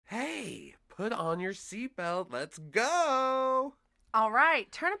put on your seatbelt. Let's go. All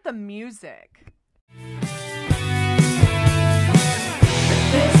right, turn up the music. There's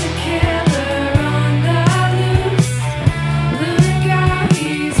a killer on the loose. Look out,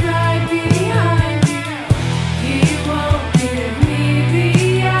 he's right behind you. He won't give me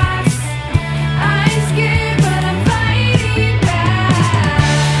the ass. I'm scared, but I'm fighting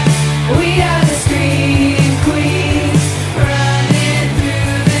back. We are the scream queens, running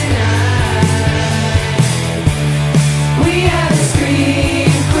through the night. We are the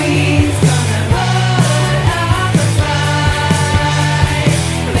scream queens, gonna put up a fight,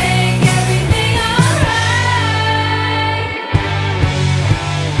 make everything alright.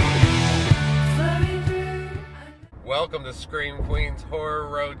 Welcome to Scream Queen's Horror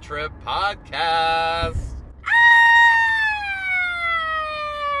Road Trip Podcast.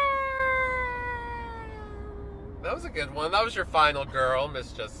 That was a good one. That was your final girl,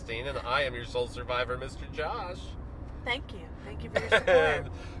 Miss Justine, and I am your sole survivor, Mr. Josh. Thank you. Thank you for your And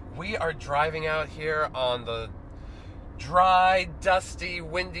support. we are driving out here on the dry, dusty,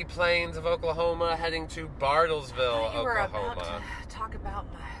 windy plains of Oklahoma, heading to Bartlesville, You were Oklahoma. about to talk about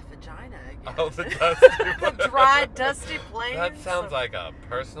my vagina again. Oh, the dusty The dry, dusty plains. That sounds like a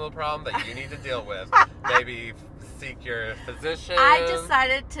personal problem that you need to deal with. Maybe seek your physician. I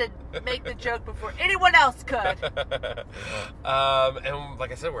decided to make the joke before anyone else could. And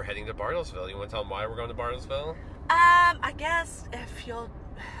like I said, we're heading to Bartlesville. You want to tell them why we're going to Bartlesville? I guess if you'll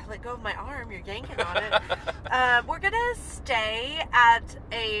let go of my arm, you're yanking on it. We're gonna stay at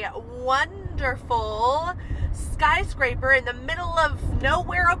a wonderful skyscraper in the middle of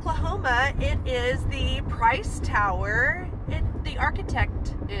nowhere, Oklahoma. It is the Price Tower. The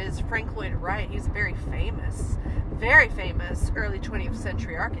architect is Frank Lloyd Wright. He's a very famous early 20th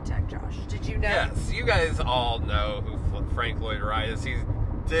century architect, Josh. Did you know? Yes, you guys all know who Frank Lloyd Wright is. He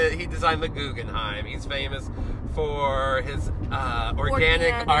designed the Guggenheim. He's famous for his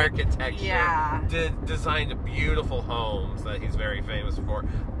organic architecture. Yeah. Designed beautiful homes that he's very famous for.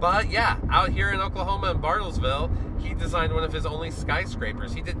 But yeah, out here in Oklahoma in Bartlesville, he designed one of his only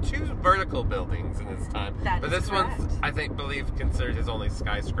skyscrapers. He did 2 vertical buildings in his time. That but is this correct. one's, I believe, considered his only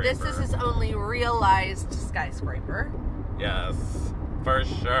skyscraper. This is his only realized skyscraper. Yes, for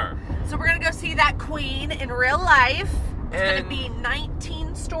sure. So we're gonna go see that queen in real life. It's And- gonna be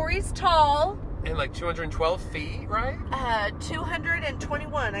 19 stories tall. And like 212 feet, right?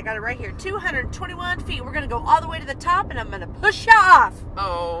 221. I got it right here. 221 feet. We're gonna go all the way to the top, and I'm gonna push you off.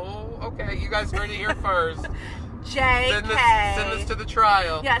 Oh, okay. You guys heard it here first. JK. Send this to the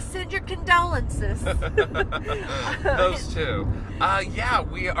trial. Yeah, send your condolences. Those two. Yeah,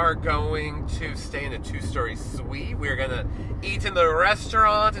 we are going to stay in a 2-story suite. We're going to eat in the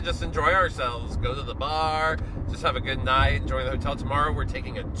restaurant and just enjoy ourselves. Go to the bar, just have a good night, enjoy the hotel. Tomorrow we're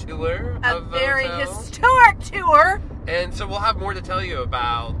taking a tour A of the very hotel. historic tour. And so we'll have more to tell you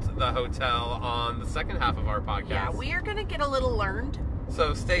about the hotel on the second half of our podcast. Yeah, we are gonna get a little learned.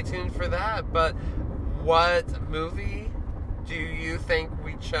 So stay tuned for that. But what movie do you think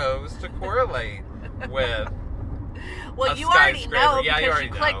we chose to correlate with? Well, A you already skyscraper. know Yeah, you because already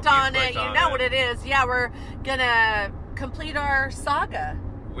you know. clicked You on clicked it. You on know it. what it is. Yeah, we're gonna complete our saga.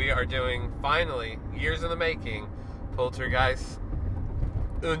 We are doing, finally, years in the making, Poltergeist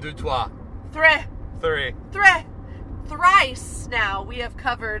 1, 2, 3. Thrice now we have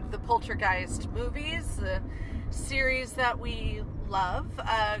covered the Poltergeist movies, the series that we love,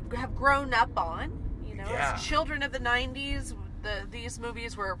 have grown up on. You know, Yeah. as children of the 90s, these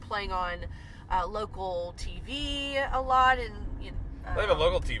movies were playing on local TV a lot, and They have a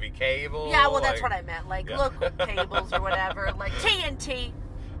local TV cable. yeah, well, that's what I meant, like yeah. local cables or whatever, like TNT.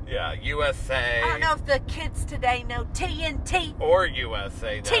 Yeah, USA. I don't know if the kids today know TNT, Or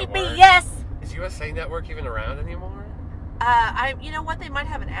USA Network. TBS. Is USA Network even around anymore? You know what? They might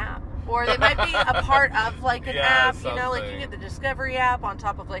have an app, or they might be a part of like an Yeah, app. You know, like you something. get the Discovery app on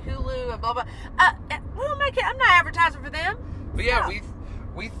top of like Hulu and blah blah. Who am I? I'm not advertising for them. But yeah, No.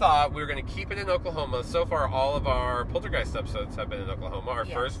 we thought we were going to keep it in Oklahoma. So far, all of our Poltergeist episodes have been in Oklahoma. Our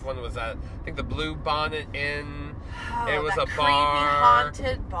Yes. first one was at, I think, the Blue Bonnet Inn. Oh, It was that a creepy bar.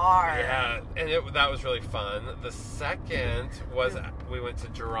 haunted bar. Yeah, and that was really fun. The second was we went to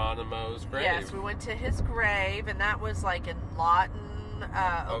Geronimo's grave. Yes, we went to his grave, and that was like in Lawton,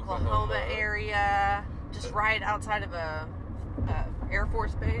 Oklahoma area, just right outside of a Air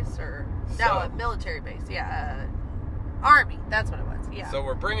Force base or a military base. Yeah, Army. That's what it was. Yeah. So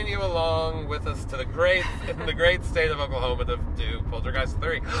we're bringing you along with us to the great state of Oklahoma to do Poltergeist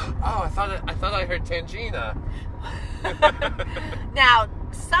 3. Oh, I thought I heard Tangina. Now,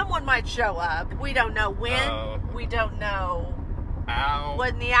 someone might show up. We don't know when. Oh. We don't know Ow.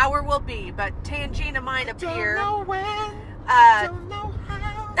 when the hour will be, but Tangina might appear. Don't know when. Don't know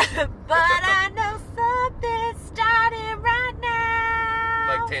how. But I know something's starting right now.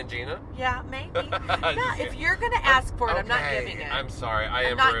 Like Tangina? Yeah, maybe. Just No, if kidding. you're gonna ask for it, I'm not Okay, giving it. I'm sorry.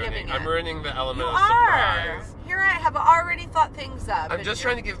 I'm not giving it. I'm ruining the element You of are. surprise. Here I have already thought things up. I'm and just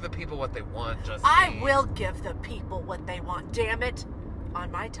you're- trying to give the people what they want, Justine. I will give the people what they want. Damn it,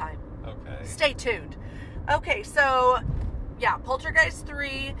 on my time. Okay. Stay tuned. Okay, so yeah, Poltergeist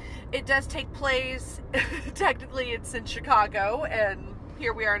 3. It does take place. Technically, it's in Chicago, and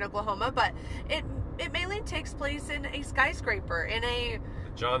here we are in Oklahoma. But it mainly takes place in a skyscraper, in a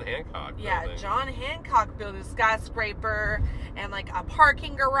John Hancock yeah, building. John Hancock building a skyscraper, and like a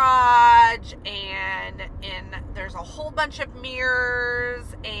parking garage, and there's a whole bunch of mirrors,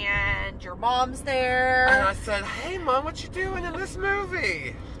 and your mom's there. And I said, "Hey, Mom, what you doing in this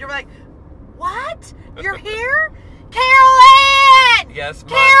movie?" You're like, what? You're here? Carol Ann! Yes,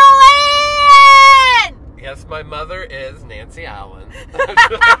 Carol Ann! Yes, my mother is Nancy Allen.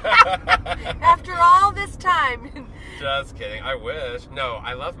 After all this time. Just kidding. I wish. No,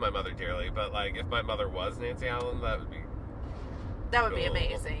 I love my mother dearly, but like, if my mother was Nancy Allen, that would be That would be cool.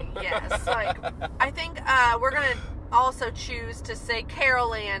 amazing. Yes. Like, I think we're going to also choose to say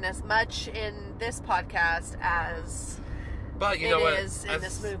Carol Ann as much in this podcast as But you it know what? is in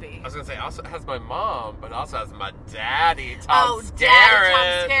this movie. I was gonna say, also has my mom, but also has my daddy, Tom Skerritt.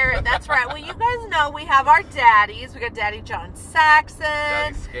 Daddy Tom Skerritt. That's right. Well, you guys know we have our daddies. We got Daddy John Saxon.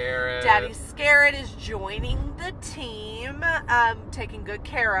 Daddy Skerritt. Daddy Skerritt is joining the team, taking good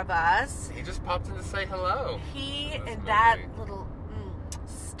care of us. He just popped in to say hello. He in this and that movie. little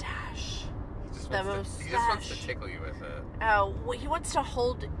stash. He just, the wants to, he just wants to mustache. tickle you with it. Oh, he wants to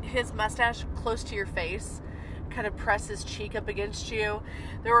hold his mustache close to your face, kind of press his cheek up against you.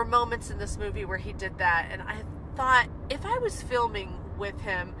 There were moments in this movie where he did that, and I thought if I was filming with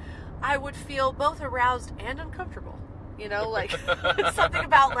him, I would feel both aroused and uncomfortable. You know, like something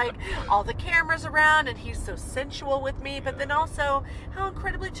about like all the cameras around, and he's so sensual with me, but then also how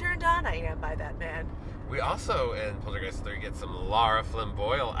incredibly turned on I am by that man. We also, in Poltergeist 3, get some Lara Flynn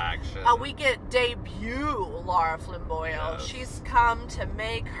Boyle action. We get debut Lara Flynn Boyle. Yes. She's come to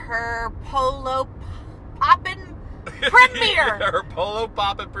make her polo poppin' premiere. Her polo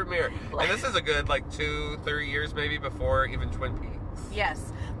poppin' premiere. And this is a good, like, 2-3 years maybe before even Twin Peaks.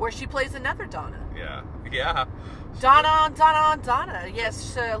 Yes, where she plays another Donna. Yeah. Yeah. Donna.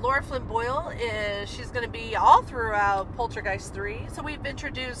 Yes, Lara Flynn Boyle she's going to be all throughout Poltergeist 3. So we've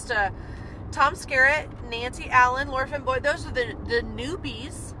introduced Tom Skerritt, Nancy Allen, Lara Flynn Boyle. Those are the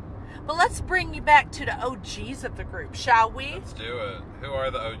newbies. But let's bring you back to the OGs of the group, shall we? Let's do it. Who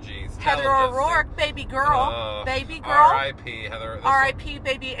are the OGs? Heather Tell 'em, Justine. O'Rourke, baby girl. R.I.P. Heather. This R.I.P.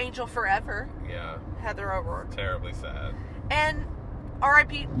 baby angel forever. one- Yeah. Heather O'Rourke. Terribly sad. And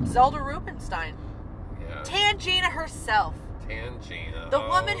R.I.P. Zelda Rubinstein. Yeah. Tangina herself. Tangina. The Oh,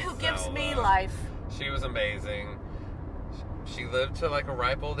 woman who gives me Zelda. life. She was amazing. She lived to like a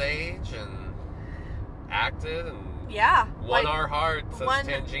ripe old age and acted and Yeah. won like, our hearts as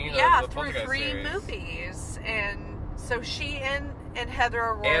Tangina. Yeah, in the through Poltergeist 3 series. movies. And so she and Heather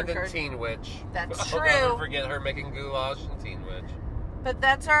O'Rourke And in are... Teen Witch. That's I'll true. never forget her making goulash in Teen Witch. But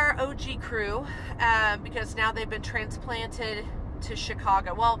that's our OG crew, because now they've been transplanted to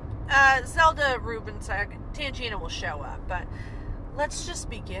Chicago. Well, Zelda Rubinstein, Tangina will show up, but let's just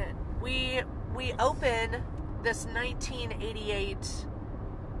begin. We open this 1988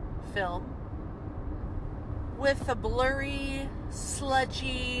 film with a blurry,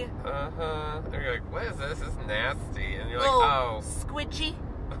 sludgy, And you're like, what is this? It's nasty. And you're like, little oh, squidgy.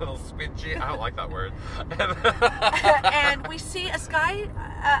 a little squidgy. I don't like that word. And we see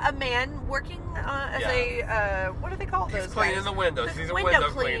a man working as a what do they call those He's cleaning guys? the windows. He's a window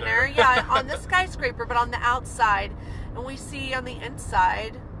cleaner. cleaner. Yeah, on the skyscraper, but on the outside, and we see on the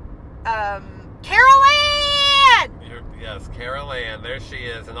inside, Carol Ann. Yes, Carol Ann. There she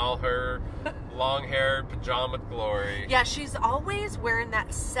is in all her long-haired pajama glory. Yeah, she's always wearing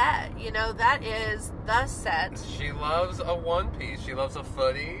that set. You know, that is the set. She loves a one-piece. She loves a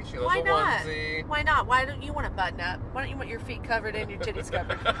footie. She loves Why a not? onesie. Why not? Why don't you want to button up? Why don't you want your feet covered and your titties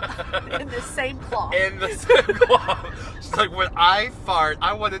covered in the same cloth? In the same cloth. She's like, when I fart,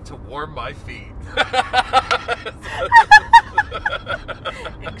 I want it to warm my feet.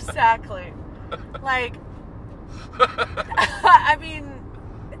 Exactly. Like, I mean,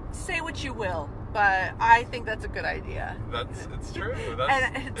 say what you will, but I think that's a good idea. It's true.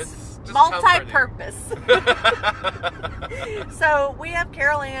 And it's just multi-purpose. So we have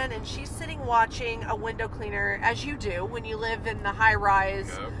Carol Ann, and she's sitting watching a window cleaner, as you do when you live in the high-rise.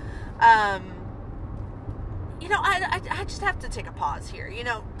 comforting. you know, I just have to take a pause here. You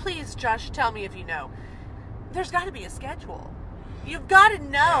know, please, Josh, tell me if you know. There's got to be a schedule. You've got to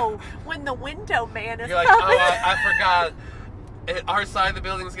know when the window man is You're like, coming. oh, I forgot. Our side of the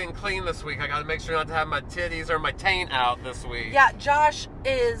building's getting clean this week. I got to make sure not to have my titties or my taint out this week. Yeah, Josh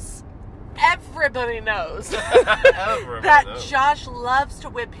is... Everybody knows Everybody that knows. Josh loves to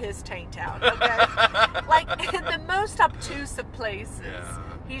whip his taint out, okay? Like, in the most obtuse of places. Yeah.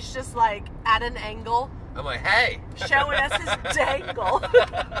 He's just, like, at an angle, I'm like, hey. showing us his dangle.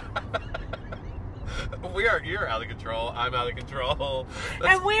 You're out of control. I'm out of control.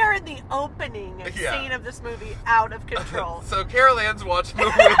 And we are in the opening scene of this movie, out of control. So Carol Ann's watching the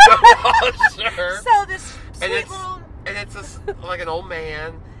window washer. So this sweet little... And it's like an old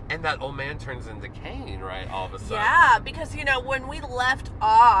man, and that old man turns into Kane, right, all of a sudden. Yeah, because, you know, when we left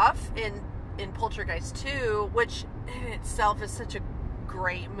off in Poltergeist 2, which in itself is such a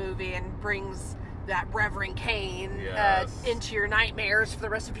great movie and brings that Reverend Kane into your nightmares for the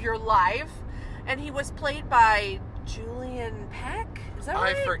rest of your life. And he was played by Julian Peck? Is that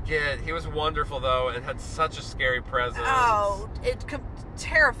right? I forget. He was wonderful, though, and had such a scary presence. Oh,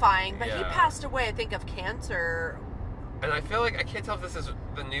 terrifying. But he Yeah. passed away, I think, of cancer. And I feel like, I can't tell if this is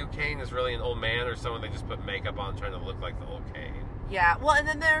the new Kane is really an old man or someone they just put makeup on trying to look like the old Kane. Yeah, well, and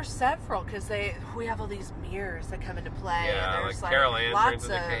then there's several, because we have all these mirrors that come into play. Yeah, and there's like Carol Ann turns lots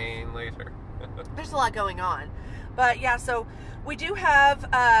into of... Kane later. There's a lot going on. But yeah, so we do have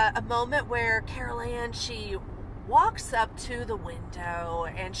a moment where Carol Ann, she walks up to the window,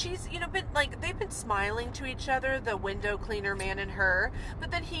 and she's, you know, they've been smiling to each other, the window cleaner man and her,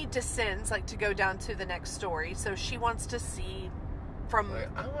 but then he descends, like, to go down to the next story, so she wants to see from,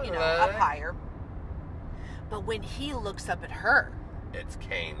 you know, up higher. But when he looks up at her, it's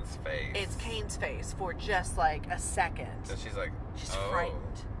Kane's face. It's Kane's face for just, like, a second. And she's like, She's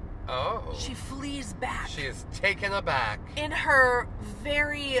frightened. Oh. She flees back. She is taken aback. In her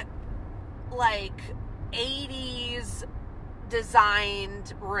very, like, 80s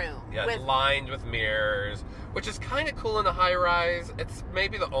designed room. Yeah, lined with mirrors, which is kind of cool in a high rise. It's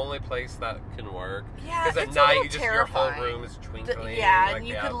maybe the only place that can work. Yeah, because at it's night a you little just terrifying. your whole room is twinkling. Yeah, like and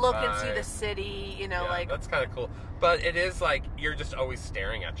you the could look and see outside. the city. You know, Yeah, like that's kind of cool. But it is like you're just always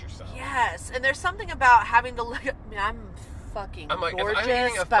staring at yourself. yes, and there's something about having to look. I mean, I'm fucking like, gorgeous, if I'm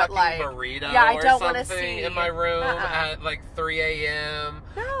eating a but fucking like burrito yeah, I or don't want to something see in my room Uh-uh. at like 3 a.m.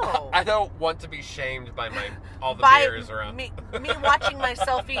 No, I don't want to be shamed by all the by mirrors around. me watching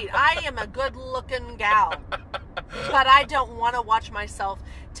myself eat. I am a good-looking gal, but I don't want to watch myself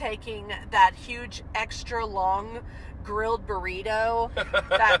taking that huge, extra long grilled burrito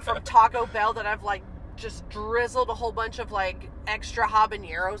that from Taco Bell that I've like just drizzled a whole bunch of like extra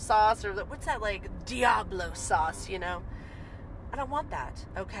habanero sauce or what's that, like Diablo sauce, you know? I don't want that,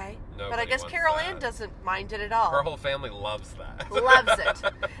 okay? But I Nobody guess wants Carol that. Ann doesn't mind it at all. Her whole family loves that. Loves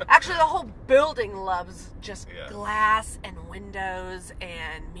it. Actually, the whole building loves just Yeah. glass and windows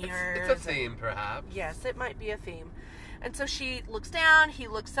and mirrors. It's a theme, perhaps. Yes, it might be a theme. And so she looks down, he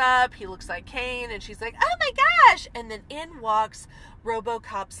looks up, he looks like Kane, and she's like, oh my gosh! And then in walks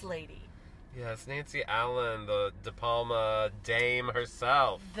RoboCop's lady. Yes, Nancy Allen, the De Palma dame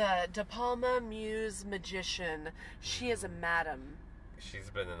herself. The De Palma Muse magician. She is a madam. She's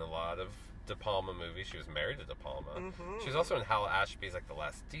been in a lot of De Palma movies. She was married to De Palma. Mhm. She was also in Hal Ashby's like The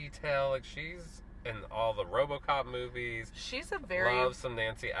Last Detail. Like she's in all the RoboCop movies. She's a very Love some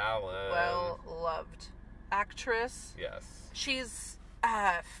Nancy Allen. well loved actress. Yes. She's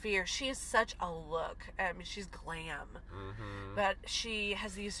fierce. She is such a look. I mean, she's glam. Mm-hmm. But she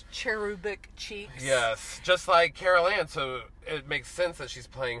has these cherubic cheeks. Yes, just like Carol Ann. So it makes sense that she's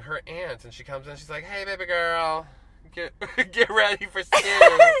playing her aunt, and she comes in. She's like, "Hey, baby girl, get ready for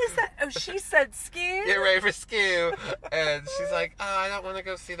skew." She said skew? Get ready for skew. And she's like, "Oh, I don't want to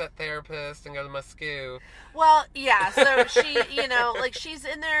go see that therapist and go to my skew." Well, yeah, so she, you know, like she's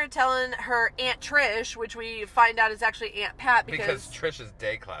in there telling her Aunt Trish, which we find out is actually Aunt Pat Because Trish is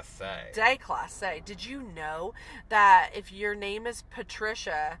déclassée. Déclassée. Did you know that if your name is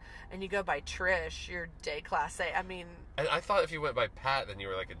Patricia and you go by Trish, you're déclassée? I mean... And I thought if you went by Pat, then you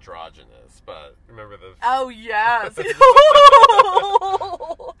were like androgynous. But remember the... Oh, yes. Isn't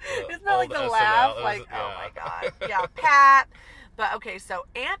that like the old laugh? SNL? Like, Yeah. oh my God. Yeah, Pat. But, okay, so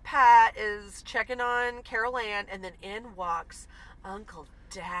Aunt Pat is checking on Carol Ann, and then in walks Uncle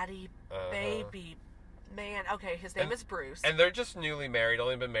Daddy Baby Man. Okay, his name is Bruce. And they're just newly married,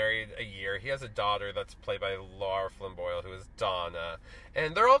 only been married a year. He has a daughter that's played by Laura Flynn Boyle, who is Donna.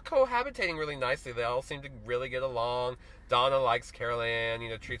 And they're all cohabitating really nicely. They all seem to really get along. Donna likes Carol Ann, you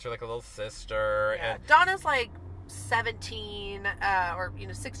know, treats her like a little sister. Yeah, And Donna's like 17, or,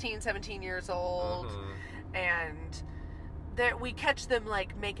 16, 17 years old. Mhm. and we catch them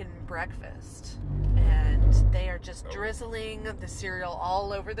like making breakfast, and they are just drizzling the cereal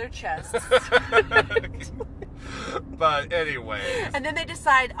all over their chests. But anyways. And then they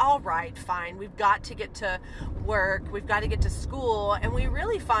decide, all right, fine, we've got to get to work, we've got to get to school, and we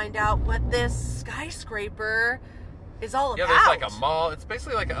really find out what this skyscraper is all about. Yeah, there's like a mall. It's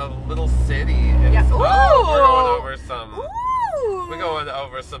basically like a little city. And Yeah. we're going over some. Ooh. We're going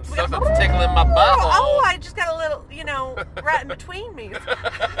over some stuff that's tickling my butthole. Oh, I just got a little, right in between me.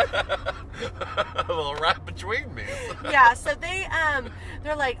 A little right between me. Yeah, so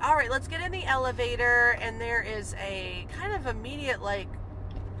they're like, all right, let's get in the elevator, and there is a kind of immediate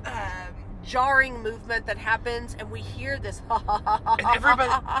jarring movement that happens, and we hear this And everybody,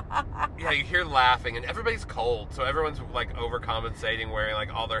 yeah, you hear laughing, and everybody's cold, so everyone's like overcompensating, wearing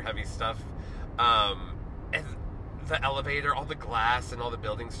like all their heavy stuff. And the elevator, all the glass and all the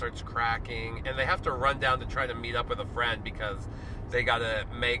buildings starts cracking, and they have to run down to try to meet up with a friend because they gotta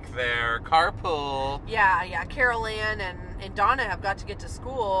make their carpool. Yeah, Carol Ann and Donna have got to get to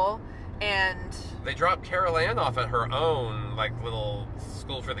school, and they drop Carol Ann off at her own like little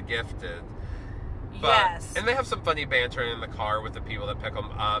school for the gifted. Yes. And they have some funny banter in the car with the people that pick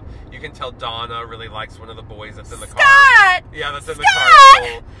them up. You can tell Donna really likes one of the boys that's in the car. Yeah, that's in the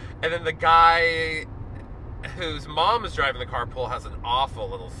carpool. And then the guy whose mom is driving the carpool has an awful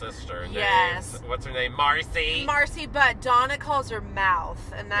little sister named, what's her name? Marcy, but Donna calls her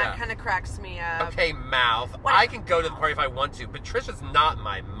Mouth, and that kind of cracks me up. Okay, Mouth. I can go to the party if I want to, but Trisha's not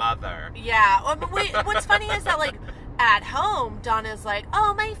my mother. Yeah. What's funny is that, like, at home, Donna's like,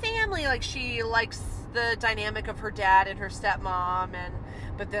 oh, my family. Like, she likes the dynamic of her dad and her stepmom,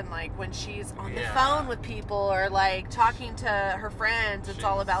 but then, like, when she's on the phone with people or, like, talking to her friends, it's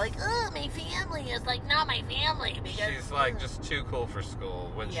all about, like, oh, my family is, like, not my family. Because she's, like, just too cool for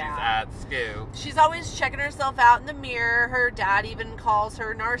school when she's at school. She's always checking herself out in the mirror. Her dad even calls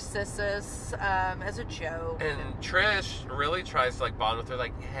her Narcissus as a joke. And Trish really tries to, like, bond with her,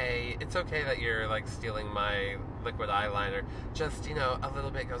 like, hey, it's okay that you're, like, stealing my liquid eyeliner. Just, a little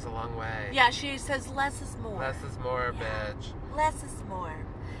bit goes a long way. Yeah, she says less is more. Less is more, bitch. Less is more.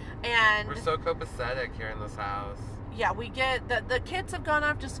 And we're so copacetic here in this house. Yeah, we get the kids have gone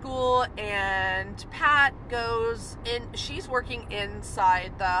off to school, and Pat goes in. She's working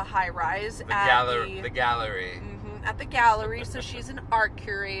inside the high rise the gallery. Mm-hmm, at the gallery. So she's an art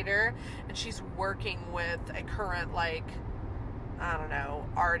curator, and she's working with a current, like, I don't know,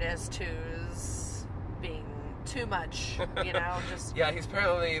 artist who's being too much, just yeah, he's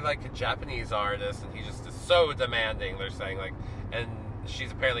apparently like a Japanese artist, and he just is so demanding. They're saying, like, and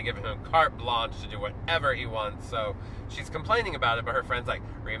she's apparently giving him carte blanche to do whatever he wants, so she's complaining about it, but her friend's like,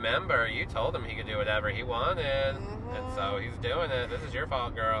 remember, you told him he could do whatever he wanted, and so he's doing it. This is your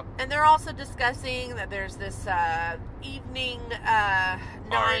fault, girl. And they're also discussing that there's this evening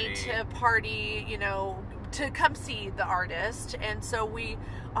night party, to come see the artist, and so we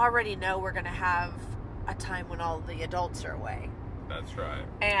already know we're going to have a time when all the adults are away. That's right.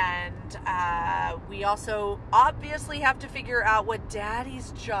 And we also obviously have to figure out what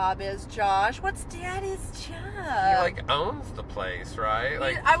Daddy's job is, Josh. What's Daddy's job? He, like, owns the place,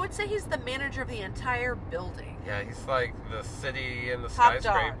 right? I would say he's the manager of the entire building. Yeah, he's like the city and the Top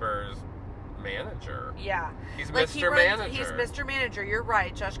skyscrapers manager. Yeah. He's like Mr. Manager. He's Mr. Manager. You're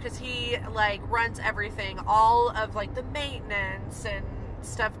right, Josh, because he, like, runs everything. All of, like, the maintenance and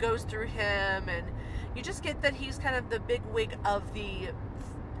stuff goes through him, and you just get that he's kind of the big wig of the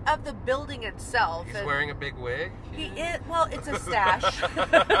building itself. He's wearing a big wig? Well, it's a stash.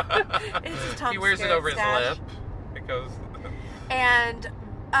 It's his Tom He wears it Skerritt over stash. his lip. It goes... And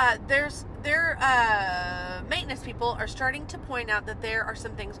their maintenance people are starting to point out that there are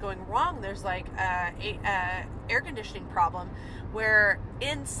some things going wrong. There's, like, a air conditioning problem where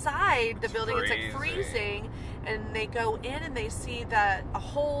inside the building it's like freezing, and they go in and they see that a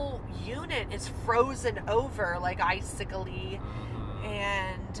whole unit is frozen over, like icicle-y,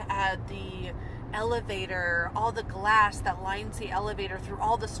 and the elevator, all the glass that lines the elevator through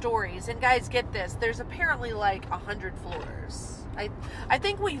all the stories. And guys, get this, there's apparently like 100 floors. I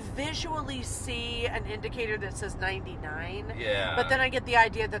think we visually see an indicator that says 99. Yeah. But then I get the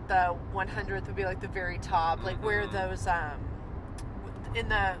idea that the 100th would be like the very top, like where those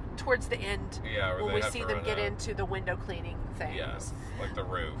towards the end, when we see them get into the window cleaning things. Yes, like the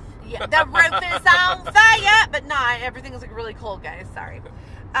roof. Yeah, the roof is on fire, but everything is like really cold, guys. Sorry.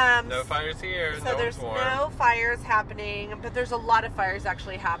 No fires here. So no there's one's warm. no fires happening, but there's a lot of fires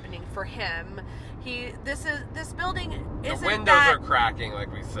actually happening for him. This building isn't The windows that, are cracking,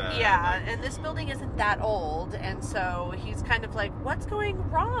 like we said. yeah, and this building isn't that old, and so he's kind of like, what's going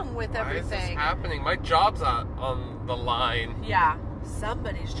wrong with Why everything? is this happening? My job's on the line. Yeah,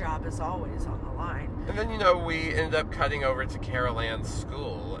 somebody's job is always on the line. And then, we ended up cutting over to Carol Ann's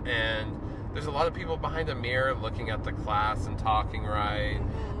school, and there's a lot of people behind a mirror looking at the class and talking right.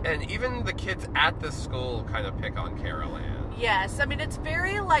 Mm-hmm. And even the kids at the school kind of pick on Carol Ann. Yes, I mean, it's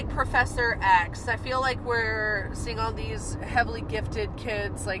very like Professor X. I feel like we're seeing all these heavily gifted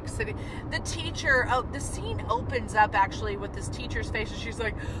kids like sitting. The teacher, the scene opens up actually with this teacher's face, and she's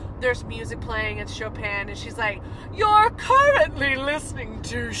like, there's music playing, it's Chopin, and she's like, you're currently listening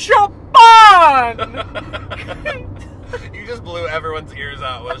to Chopin! You just blew everyone's ears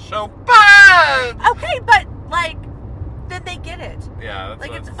out with Chopin! Okay, but like, then they get it. Yeah, that's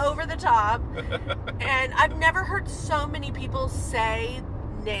Like, what it's over the top. And I've never heard so many people say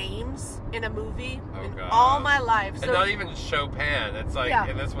names in a movie in God. all my life. So And not even Chopin. It's like, Yeah.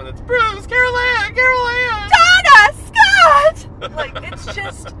 in this one, it's Bruce, Carol Ann, Carol Ann! Donna Scott! Like, it's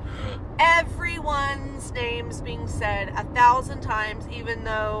just everyone's names being said 1,000 times, even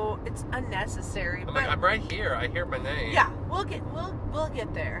though it's unnecessary. I'm like, I'm right here. I hear my name. Yeah, we'll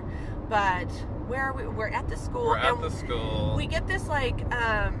get there. But where are we? We're at the school. We're at and the school. We get this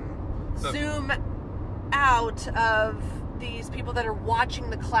zoom out of these people that are watching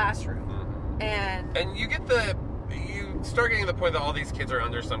the classroom, Mhm. and You start getting the point that all these kids are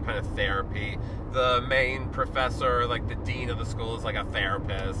under some kind of therapy. The main professor, like the dean of the school, is like a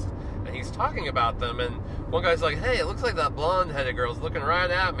therapist, and he's talking about them. And one guy's like, "Hey, it looks like that blonde-headed girl's looking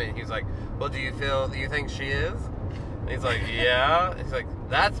right at me." And he's like, "Well, do you think she is?" And he's like, "Yeah." He's like,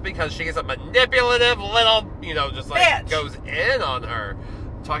 "That's because she's a manipulative little, just like Bitch. goes in on her,"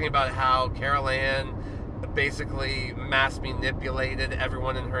 talking about how Carol Ann basically mass manipulated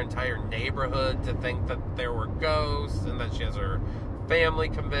everyone in her entire neighborhood to think that there were ghosts, and that she has her family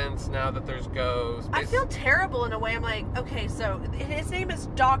convinced now that there's ghosts. I feel terrible in a way. I'm like, okay, so his name is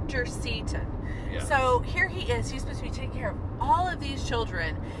Dr. Seaton. Yeah. So here he is. He's supposed to be taking care of all of these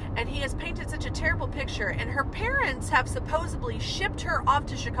children, and he has painted such a terrible picture. And her parents have supposedly shipped her off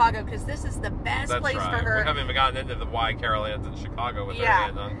to Chicago because this is the best That's place right. for her. We haven't even gotten into the why Carol Ann's in Chicago with Yeah. her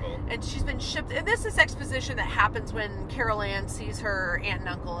aunt and uncle. And she's been shipped. And this is exposition that happens when Carol Ann sees her aunt and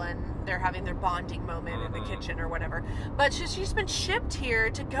uncle, and they're having their bonding moment in the kitchen or whatever. But she's been shipped here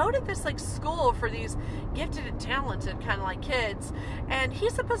to go to this like school for these gifted and talented kind of like kids. And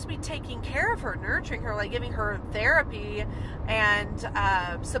he's supposed to be taking care of her, nurturing her, like giving her therapy, and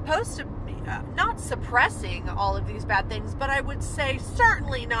supposed to be not suppressing all of these bad things, but I would say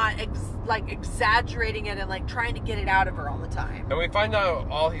certainly not exaggerating it and like trying to get it out of her all the time. And we find out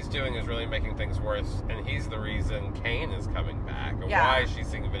all he's doing is really making things worse, and he's the reason Kane is coming back. And Yeah. why she's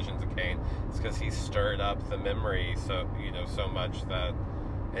seeing visions of Kane is because he stirred up the memory so much that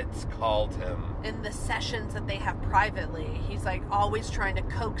it's called him. In the sessions that they have privately, he's like always trying to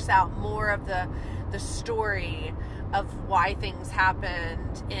coax out more of the story of why things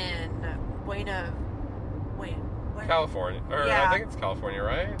happened in California. Or Yeah. I think it's California,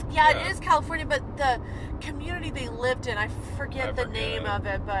 right? Yeah, it is California, but the community they lived in, I forget the name of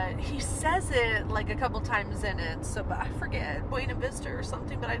it, but he says it like a couple times in it, but I forget, Buena Vista or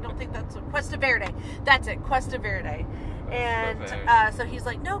something, but I don't think that's Cuesta Verde. That's it, Cuesta Verde. And so he's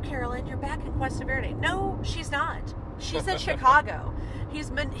like, no, Carolyn, you're back in Cuesta Verde. No, she's not. She's in Chicago.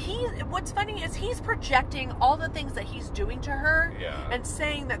 What's funny is he's projecting all the things that he's doing to her, and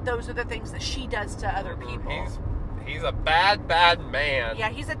saying that those are the things that she does to other people. He's a bad, bad man. Yeah,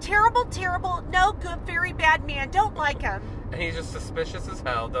 he's a terrible, terrible, no good, very bad man. Don't like him. And he's just suspicious as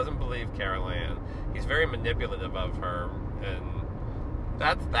hell, doesn't believe Carol Ann. He's very manipulative of her, and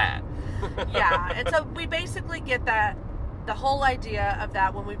that's that. Yeah, and so we basically get the whole idea of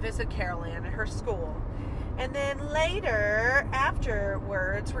that when we visit Carol Ann at her school. And then later,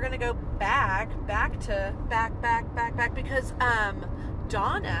 afterwards, we're going to go back because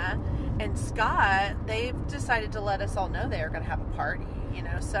Donna and Scott, they've decided to let us all know they are going to have a party,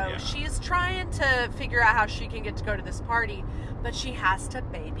 so she's trying to figure out how she can get to go to this party, but she has to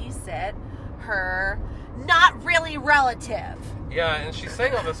babysit her not really relative. Yeah, and she's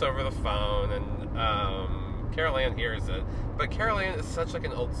saying all this over the phone, and Carol Ann hears it. But Carol Ann is such like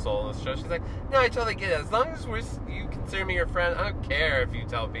an old soul in this show. She's like, no, I totally get it. As long as you consider me your friend, I don't care if you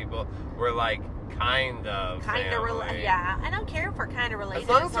tell people we're like kind of related. Yeah, I don't care if we're kind of related. As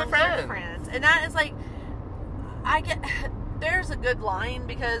long as we're friends. And that is like, there's a good line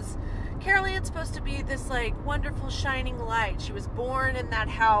because Carol Ann's supposed to be this like wonderful shining light. She was born in that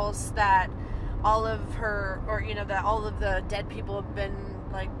house that all of her, or that all of the dead people have been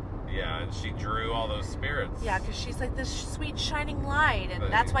like. Yeah, and she drew all those spirits. Yeah, because she's like this sweet shining light, and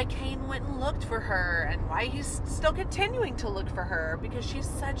that's why Cain went and looked for her, and why he's still continuing to look for her, because she's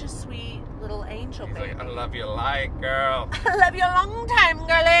such a sweet little angel He's baby. like, I love you, light girl. I love you a long time,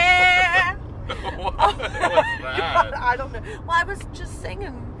 girlie. What was that? I don't know. Well, I was just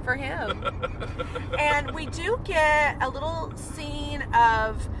singing for him. And we do get a little scene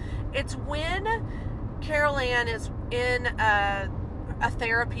of, it's when Carol Ann is in a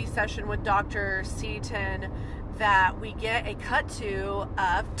therapy session with Dr. Seaton that we get a cut to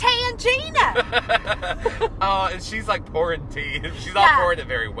of Tangina. Oh, and she's like pouring tea. She's not pouring it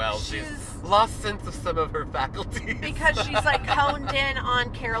very well. She's lost sense of some of her faculties. Because she's like honed in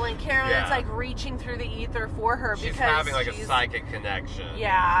on Carolyn. Carolyn's Yeah. like reaching through the ether for her. She's because having like a psychic connection.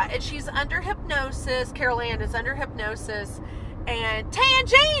 Yeah, and she's under hypnosis. Carol Ann is under hypnosis. And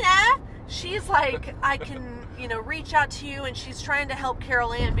Tangina, she's like, I can, reach out to you, and she's trying to help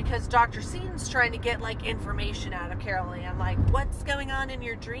Carol Ann because Dr. Seaton's trying to get like information out of Carol Ann, like what's going on in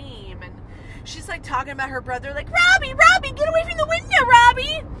your dream, and she's like talking about her brother, like Robbie, get away from the window,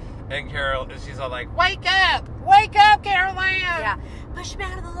 Robbie. And she's all like, wake up, Carol Ann. Yeah, push him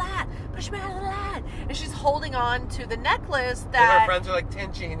out of the light, and she's holding on to the necklace And that her friends are like,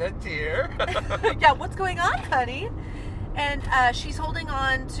 Tangina, dear. yeah, what's going on, honey? And she's holding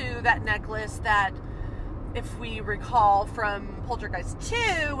on to that necklace that, if we recall from Poltergeist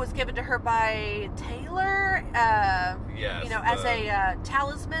 2, was given to her by Taylor, Yes, as a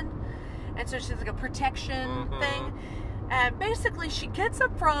talisman. And so she's like a protection thing. And basically she gets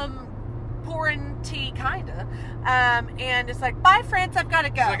it from pouring tea, kinda. And it's like, bye, friends, I've got to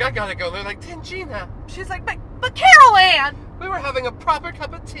go. She's like, I gotta go. They're like, Tangina. She's like, but Carol Ann! We were having a proper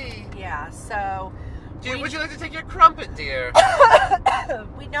cup of tea. Yeah, so... Would you like to take your crumpet, dear?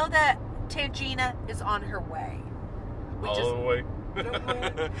 We know that Tangina is on her way. All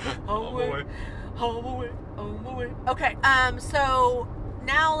the way. Okay, so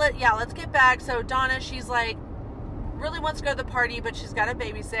now let's get back. So Donna, she's like, really wants to go to the party, but she's got to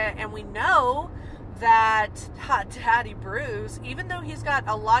babysit, and we know that Hot Daddy Bruce, even though he's got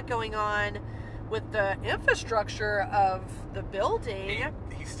a lot going on with the infrastructure of the building,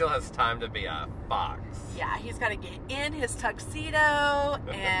 he still has time to be a fox. Yeah, he's got to get in his tuxedo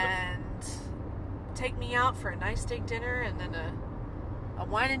and take me out for a nice steak dinner and then a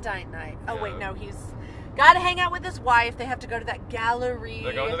wine and dine night. Oh, Yeah. wait, no, he's got to hang out with his wife. They have to go to that gallery.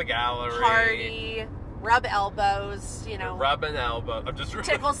 They're going to the gallery. Party, rub elbows, Rub an elbow. I'm just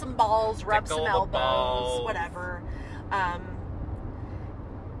tickle some balls, rub Tickle some the elbows, balls. whatever.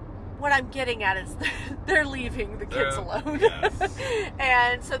 What I'm getting at is they're leaving the kids alone. Yes.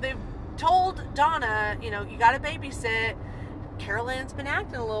 And so they've told Donna, you got to babysit. Carol Ann's been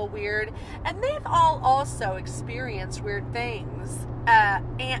acting a little weird. And they've all also experienced weird things.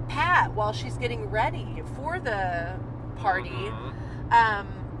 Aunt Pat, while she's getting ready for the party,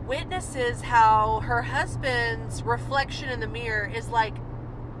 witnesses how her husband's reflection in the mirror is like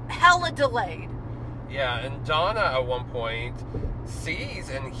hella delayed. Yeah, and Donna at one point sees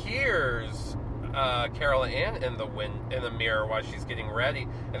and hears Carol Ann in the mirror while she's getting ready,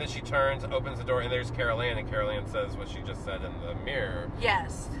 and then she turns, opens the door, and there's Carol Ann, and Carol Ann says what she just said in the mirror.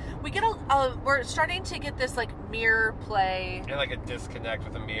 Yes, we get we're starting to get this like mirror play, And like a disconnect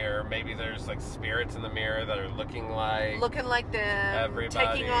with the mirror. Maybe there's like spirits in the mirror that are looking like them, everybody.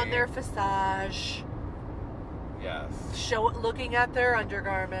 taking on their visage. Yes. Looking at their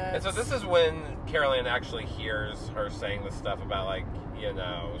undergarments. And so this is when Carol Ann actually hears her saying this stuff about, like,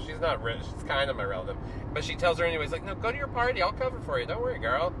 she's not rich. She's kind of my relative. But she tells her anyways, like, no, go to your party. I'll cover for you. Don't worry,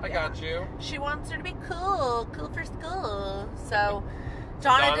 girl. I got you. She wants her to be cool for school. So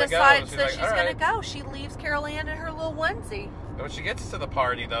Donna decides that she's going to go. She leaves Carol Ann in her little onesie. And when she gets to the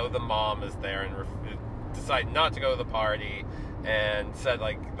party, though, the mom is there and decide not to go to the party. And said,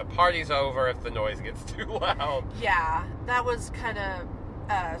 like, the party's over if the noise gets too loud. Yeah, that was kind of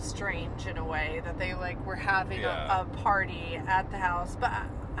strange in a way, that they, like, were having a party at the house. But, I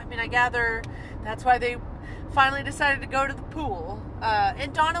mean, I gather that's why they finally decided to go to the pool.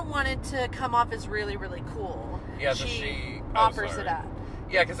 And Donna wanted to come off as really, really cool. Yeah, so she offers it up.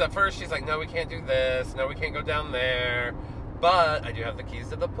 Yeah, because at first she's like, no, we can't do this. No, we can't go down there. But I do have the keys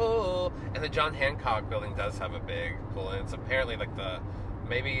to the pool, and the John Hancock building does have a big pool, and it's apparently like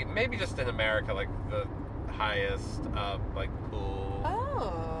maybe just in America, like the highest up pool.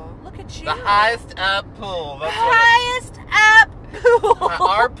 Oh, look at you! The highest up pool. That's highest up pool.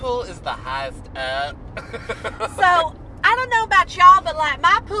 Our pool is the highest up. So I don't know about y'all, but like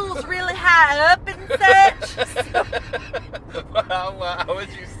my pool's really high up and such. So, How would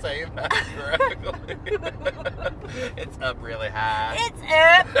you say that correctly? It's up really high. it's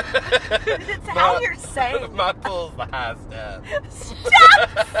up. It's how you're saying. My pool's the highest up.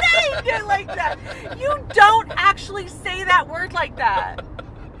 Stop saying it like that. You don't actually say that word like that.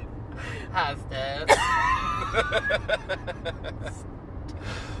 Highest up.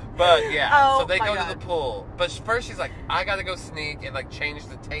 But yeah, Oh, so they my go God. to the pool. But first she's like, I gotta go sneak and like change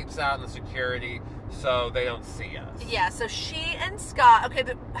the tapes out and the security so they don't see us. Yeah, so she and Scott, okay,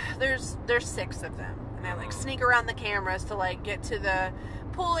 there's 6 of them. And they like sneak around the cameras to like get to the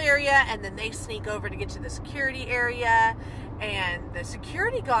pool area, and then they sneak over to get to the security area. And the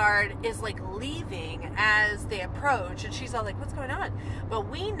security guard is like leaving as they approach, and she's all like, what's going on? But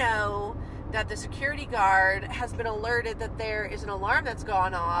we know that the security guard has been alerted that there is an alarm that's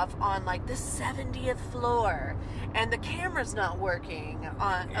gone off on like the 70th floor, and the camera's not working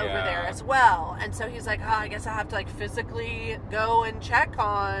over there as well. And so he's like, oh, I guess I have to like physically go and check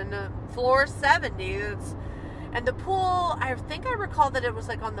on floor 70. And the pool, I think I recall that it was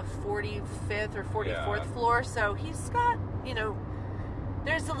like on the 45th or 44th floor. So he's got,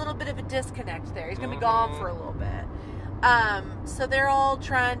 there's a little bit of a disconnect there. He's going to be gone for a little bit. So they're all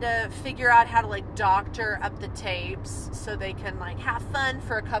trying to figure out how to like doctor up the tapes so they can like have fun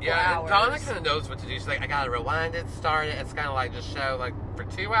for a couple hours. Yeah, and Donna kind of knows what to do. She's like, I gotta rewind it, start it. It's kind of like just show like for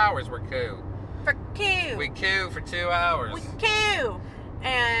 2 hours we're cool. For Q. We cool for 2 hours. We Q.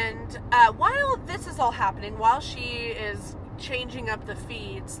 And while this is all happening, while she is changing up the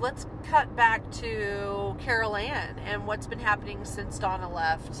feeds, let's cut back to Carol Ann and what's been happening since Donna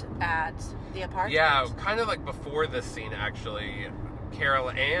left at the apartment. Yeah, kind of like before this scene, actually,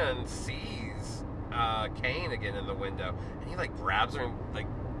 Carol Ann sees Kane again in the window, and he like grabs her and like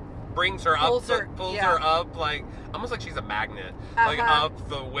brings her Pulls up, her, pulls yeah. her up, like almost like she's a magnet, like up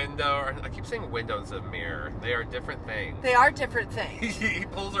the window. Or, I keep saying window instead of mirror. They are different things. They are different things. He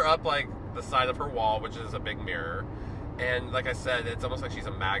pulls her up like the side of her wall, which is a big mirror. And like I said, it's almost like she's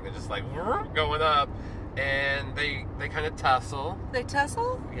a magnet, just like going up. And they kind of tussle. They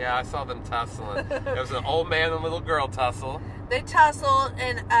tussle? Yeah, I saw them tussling. It was an old man and little girl tussle. They tussle,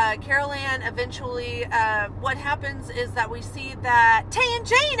 and Carol Ann eventually, what happens is that we see that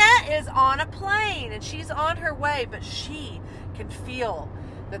Tangina is on a plane, and she's on her way, but she can feel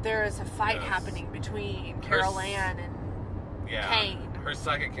that there is a fight happening between Carol Ann and Kane. Her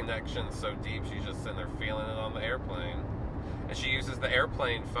psychic connection's so deep, she's just sitting there feeling it on the airplane. And she uses the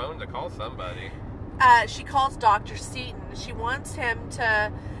airplane phone to call somebody. She calls Dr. Seaton. She wants him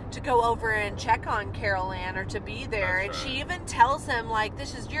to go over and check on Carol Ann, or to be there. That's and right. she even tells him, like,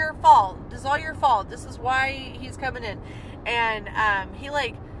 this is your fault. This is all your fault. This is why he's coming in. And he,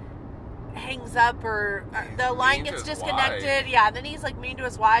 like, hangs up, or the line gets disconnected. Yeah, and then he's, like, mean to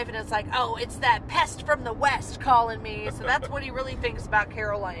his wife, and it's like, oh, it's that pest from the west calling me. So that's what he really thinks about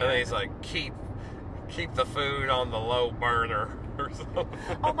Carol Ann. And then he's like, keep the food on the low burner or something.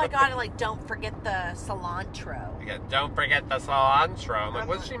 Oh my god, and like, don't forget the cilantro. Yeah, don't forget the cilantro. I'm like,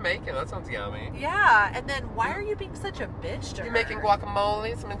 what's she making? That sounds yummy. Yeah, and then why are you being such a bitch to her? You making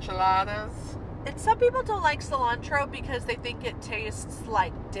guacamole, some enchiladas? And some people don't like cilantro because they think it tastes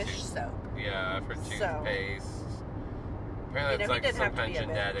like dish soap. Yeah, for toothpaste. Apparently it's he like didn't some have to kind be a of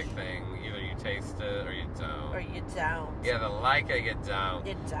genetic thing. Either you taste it or you don't. Or you don't. Yeah, the like it, you don't.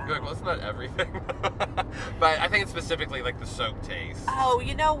 You don't. You're like, well, it's not everything. But I think it's specifically like the soap taste. Oh,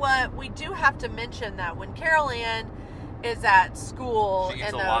 you know what? We do have to mention that when Carol Ann is at school, She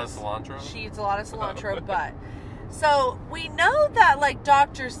eats a lot of cilantro? She eats a lot of cilantro, but so we know that like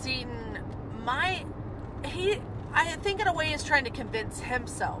Dr. Seaton I think in a way is trying to convince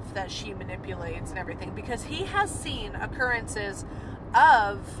himself that she manipulates and everything, because he has seen occurrences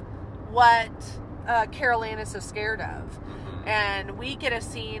of what Carol Ann is so scared of. And we get a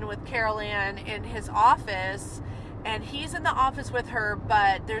scene with Carol Ann in his office, and he's in the office with her,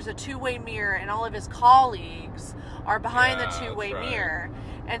 but there's a two-way mirror, and all of his colleagues are behind the two-way mirror.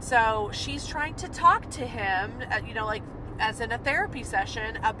 And so she's trying to talk to him, like as in a therapy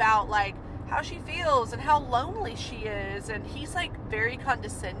session, about like how she feels and how lonely she is. And he's like very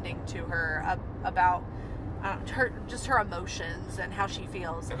condescending to her about her emotions and how she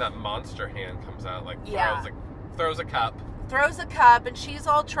feels. And that monster hand comes out, like throws a cup, and she's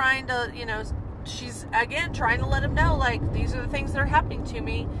all trying to, she's again trying to let him know, like, these are the things that are happening to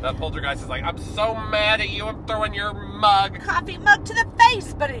me. That poltergeist is like, I'm so mad at you, I'm throwing your coffee mug to the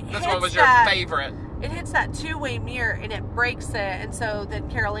face, but this one was your favorite. It hits that two-way mirror and it breaks it, and so then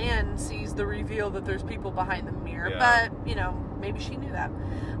Carol Ann sees the reveal that there's people behind the mirror, but maybe she knew that.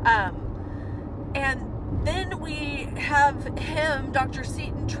 And Then we have him, Dr.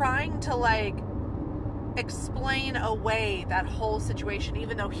 Seaton, trying to like explain away that whole situation,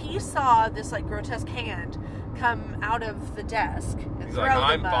 even though he saw this like grotesque hand come out of the desk and He's throw like, the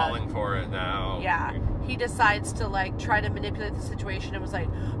I'm mug. falling for it now. Yeah. He decides to like try to manipulate the situation and was like,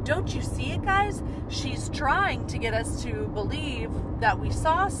 don't you see it, guys? She's trying to get us to believe that we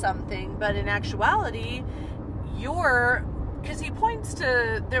saw something, but in actuality, because he points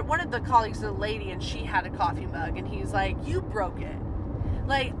to one of the colleagues of the lady, and she had a coffee mug, and he's like, you broke it.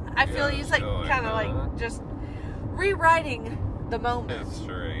 Like, I feel he's like kind of like just rewriting the moment. It's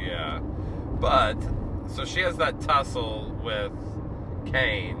true, yeah. But, so she has that tussle with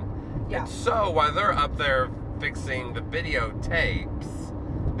Kane. Yeah. And so, while they're up there fixing the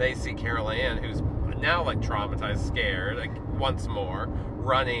videotapes, they see Carol Ann, who's now, like, traumatized, scared, like, once more,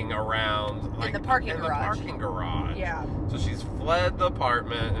 running around, like, in the parking garage. Yeah. So she's fled the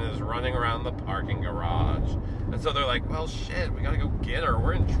apartment and is running around the parking garage. And so they're like, well, shit, we gotta go get her.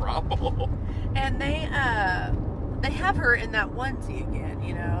 We're in trouble. And they have her in that onesie again,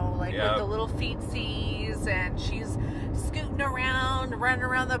 you know, like with the little feetsies, and she's scooting around, running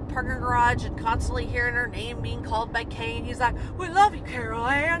around the parking garage, and constantly hearing her name being called by Kane. He's like, we love you, Carol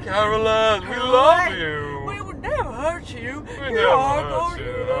Ann. Carol Ann, we love you. We would never hurt you. We never hurt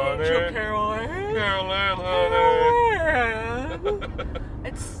you, honey. Carol Ann. Carol Ann,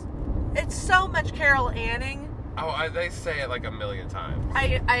 honey. It's so much Carol Anning. Oh, they say it like a million times.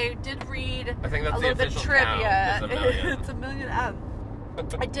 I did read I think that's a the little bit official trivia. count, is a million. It's a million.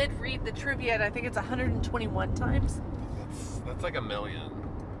 I did read the trivia, and I think it's 121 times. That's like a million.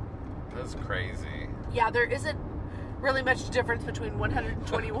 That's crazy. Yeah, there isn't really much difference between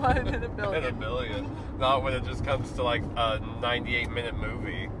 121 and a million. And a million. Not when it just comes to like a 98-minute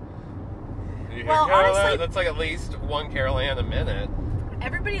movie. You hear Well, Carol honestly- Ann, that's like at least one Carol Ann a minute.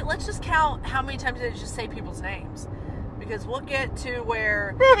 Everybody, let's just count how many times they just say people's names. Because we'll get to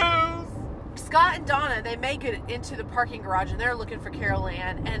where Scott and Donna, they make it into the parking garage, and they're looking for Carol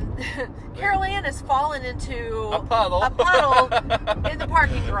Ann. And Carol Ann has fallen into A puddle. in the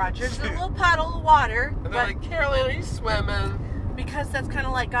parking garage. There's a little puddle of water. And they're like, Carol Ann, are you swimming? Because that's kind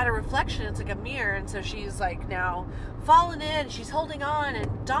of like got a reflection. It's like a mirror. And so she's like now fallen in. She's holding on.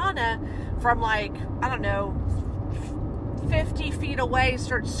 And Donna, from like, I don't know, 50 feet away,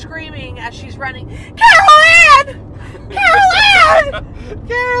 starts screaming as she's running, Carol Ann! Carol Ann!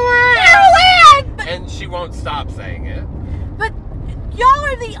 Carol Ann! Carol Ann! And she won't stop saying it. But y'all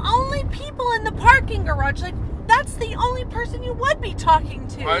are the only people in the parking garage. Like, that's the only person you would be talking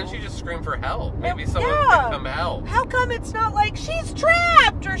to. Why don't you just scream for help? Maybe someone Yeah. could come help. How come it's not like she's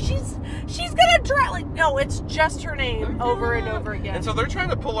trapped or she's gonna drown? Like, no, it's just her name over and over again. And so they're trying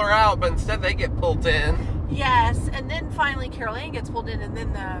to pull her out, but instead they get pulled in. Yes, and then finally Carol Ann gets pulled in, and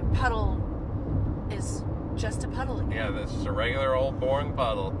then the puddle is just a puddle again. Yeah, that's just a regular old boring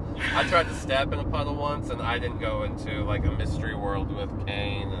puddle. I tried to step in a puddle once, and I didn't go into like a mystery world with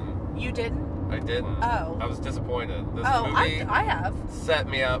Kane, and You didn't? I didn't. Oh. I was disappointed. This Oh, movie I have. set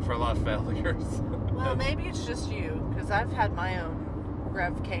me up for a lot of failures. Well, maybe it's just you, because I've had my own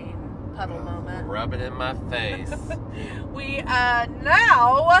Rev Kane puddle moment. Rub it in my face. We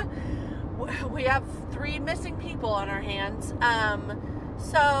now we have 3 missing people on our hands.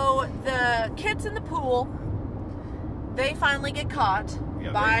 So the kids in the pool, they finally get caught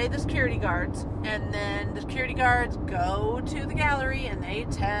by the security guards, and then the security guards go to the gallery and they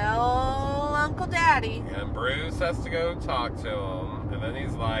tell Uncle Daddy. And Bruce has to go talk to him, and then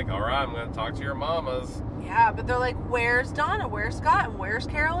he's like, all right, I'm going to talk to your mamas. Yeah, but they're like, where's Donna? Where's Scott? And where's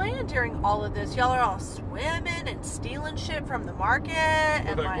Carol Ann during all of this? Y'all are all swimming and stealing shit from the market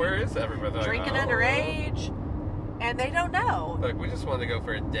and Like, where is everybody? They're drinking like, underage. And they don't know. Like, we just wanted to go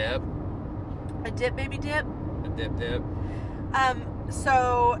for a dip. A dip, baby dip. A dip.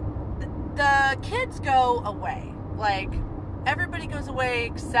 So the kids go away. Like, everybody goes away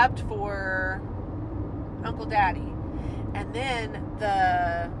except for Uncle Daddy. And then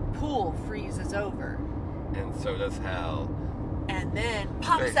the pool freezes over. And so does hell. And then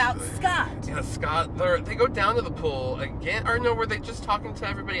pops out Scott. Yeah, Scott. They go down to the pool again. Or no, were they just talking to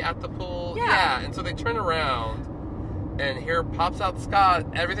everybody at the pool? Yeah. And so they turn around, and here pops out Scott.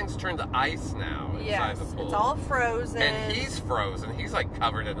 Everything's turned to ice now inside the pool. It's all frozen. And he's frozen. He's like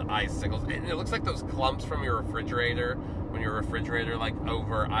covered in icicles. And it looks like those clumps from your refrigerator. When your refrigerator like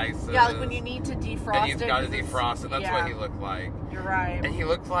over ices. Yeah, like when you need to defrost and you've got to 'cause it's- defrost it. That's yeah. what he looked like. You're right. And he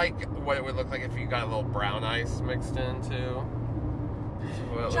looked like what it would look like if you got a little brown ice mixed in too.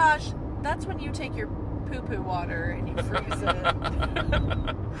 Well, Josh, that's when you take your poo-poo water and you freeze it.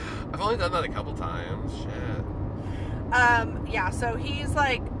 I've only done that a couple times. Shit. Yeah, so he's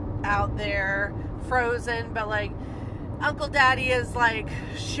like out there frozen, but like Uncle Daddy is like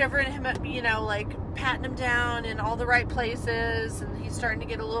shivering him up, you know, like patting him down in all the right places, and he's starting to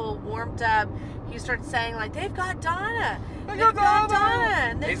get a little warmed up. He starts saying like, they've got Donna. They've got Donna.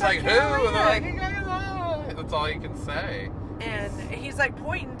 And He's like, who? And they're like, he got Donna. That's all he can say. And he's like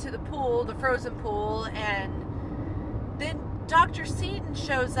pointing to the pool, the frozen pool, and then Dr. Seaton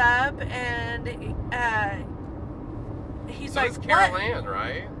shows up, and he's so like, it's Carol what? Ann,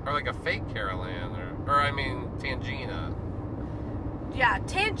 right? Or like a fake Carol Ann, or I mean Tangina. Yeah,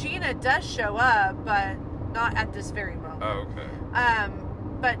 Tangina does show up, but not at this very moment. Oh, okay.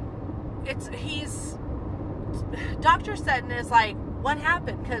 But Dr. Seaton is like, what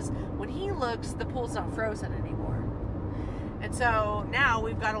happened? Because when he looks, the pool's not frozen anymore. And so now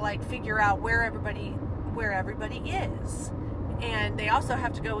we've got to like figure out where everybody is. And they also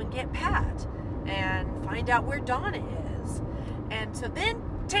have to go and get Pat and find out where Donna is. And so then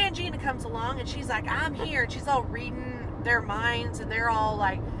Tangina comes along and she's like, I'm here. And she's all reading their minds, and they're all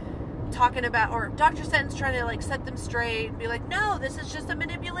like talking about, or Dr. Seaton's trying to like set them straight and be like, no, this is just a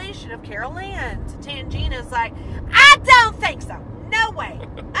manipulation of Carol Ann. Tangina's like, I don't think so. No way.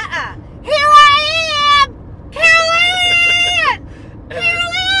 Here I am, Carol Ann!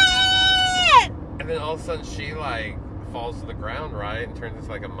 Carol Ann! And then all of a sudden she like falls to the ground, right, and turns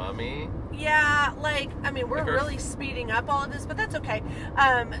into like a mummy. Yeah, like, I mean, we're really speeding up all of this, but that's okay.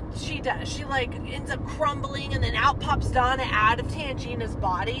 She does. She, like, ends up crumbling, and then out pops Donna out of Tangina's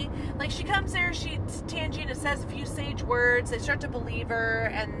body. Like, she comes there, Tangina says a few sage words, they start to believe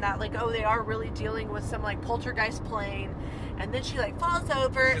her, and that, like, oh, they are really dealing with some, like, poltergeist plane. And then she, like, falls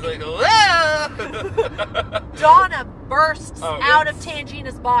over. She's like, ah! Donna bursts out of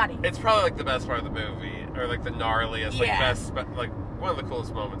Tangina's body. It's probably, like, the best part of the movie, or, like, the gnarliest, like, best, like, one of the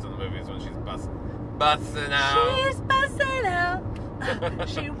coolest moments in the movie is when she's busting out. She's busting out.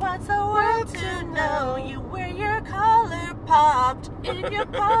 She wants the world to know you wear your collar popped in your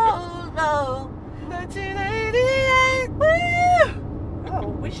polo. 1988. Woo!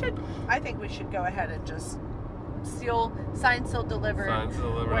 Oh, I think we should go ahead and just sign, seal, deliver. Sign, seal,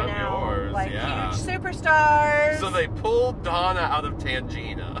 deliver. We're I'm now yours. like yeah. huge superstars. So they pulled Donna out of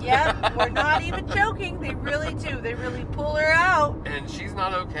Tangina. Yep, we're not even joking. They really do. They really pull her out. And she's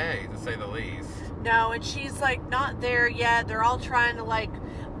not okay, to say the least. No, and she's like not there yet. They're all trying to like,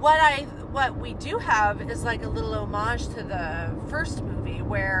 what we do have is like a little homage to the first movie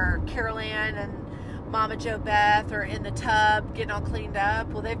where Carol Ann and Mama Jo Beth are in the tub getting all cleaned up.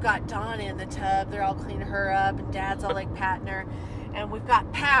 Well, they've got Donna in the tub. They're all cleaning her up, and Dad's all like patting her. And we've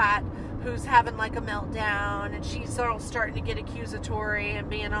got Pat, who's having like a meltdown, and she's all starting to get accusatory and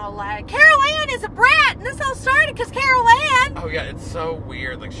being all like, Carol Ann is a brat, and this all started because Carol Ann. Oh yeah, it's so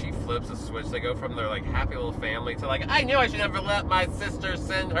weird. Like, she flips a switch. They go from their like happy little family to like, I knew I should never let my sister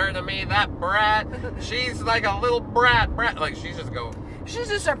send her to me, that brat. She's like a little brat. Like, she's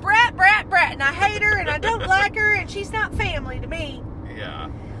just a brat, and I hate her, and I don't like her, and she's not family to me. Yeah.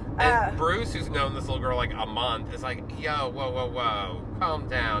 And Bruce, who's known this little girl like a month, is like, yo, whoa, calm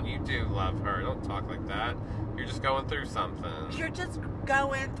down. You do love her. Don't talk like that. You're just going through something. You're just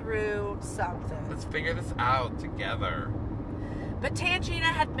going through something. Let's figure this out together. But Tangina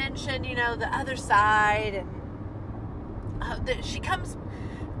had mentioned, you know, the other side, and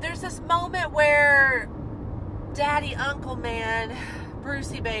there's this moment where Daddy, Uncle Man,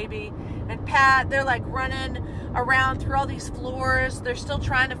 Brucey baby, and Pat, they're like running around through all these floors. They're still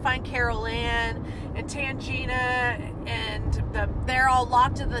trying to find Carol Ann, and Tangina, and they're all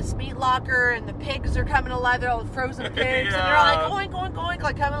locked in this meat locker, and the pigs are coming alive. They're all frozen pigs, and they're all like oink,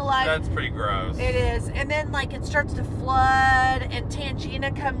 like coming alive. That's pretty gross. It is. And then like it starts to flood, and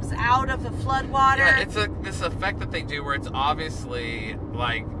Tangina comes out of the flood water. Yeah, it's this effect that they do where it's obviously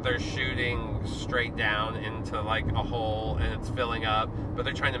like they're shooting straight down into like a hole and it's filling up, but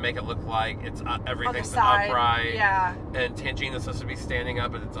they're trying to make it look like it's everything's upright. Yeah. And Tangina's supposed to be standing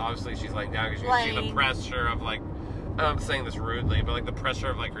up, but it's obviously she's laying down because you can see the pressure of like, I'm saying this rudely, but like the pressure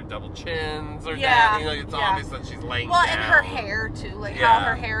of like her double chins or down. You know, it's obvious that she's laying down. Well, and her hair too, like how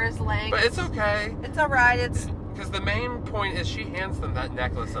her hair is laying. But it's okay. It's all right. It's because the main point is she hands them that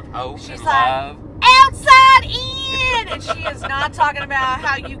necklace of hope and like, love. Outside in, and she is not talking about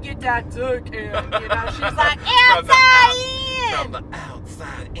how you get that dick in. You know, she's like outside in. From the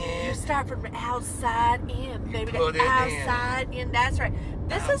outside in. You start from the outside in, baby. Put The outside in. That's right.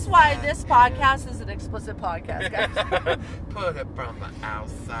 This is why this podcast is an explicit podcast, guys. Put it from the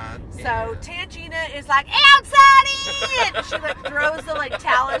outside in. So Tangina is like outside in. She like throws the like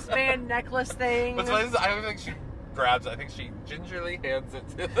talisman necklace thing. What's funny is I don't think she grabs it. I think she gingerly hands it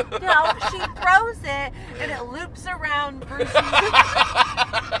to them. No, she throws it and it loops around Bruce's.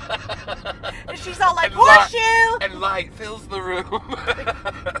 And she's push you. And light fills the room.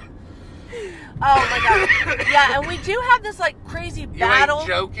 Oh my god. Yeah, and we do have this like crazy battle. You ain't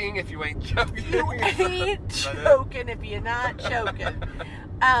joking if you ain't joking. You ain't joking if you're not joking.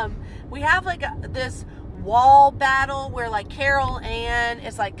 We have like this wall battle where like Carol Ann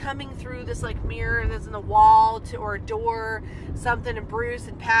is like coming through this like mirror that's in the wall or a door, something, and Bruce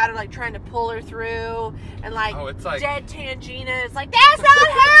and Pat are like trying to pull her through, and like, it's like dead Tangina is like, that's not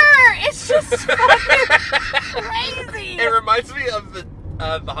her. It's just fucking crazy. It reminds me of the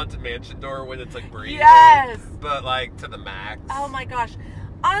Haunted Mansion door when it's like breathing. Yes. But like to the max. Oh my gosh.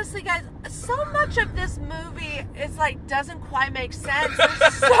 Honestly, guys, so much of this movie is like doesn't quite make sense.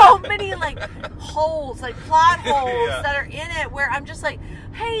 There's so many like holes, like plot holes that are in it where I'm just like,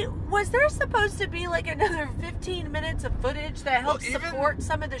 hey, was there supposed to be like another 15 minutes of footage that helps support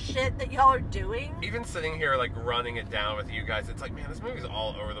some of the shit that y'all are doing? Even sitting here like running it down with you guys, it's like, man, this movie's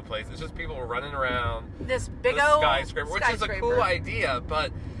all over the place. It's just people running around this big old skyscraper, which is a cool idea,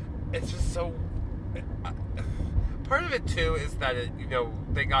 but it's just so. Part of it too is that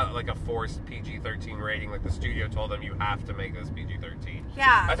they got like a forced PG-13 rating. Like the studio told them, you have to make this PG-13.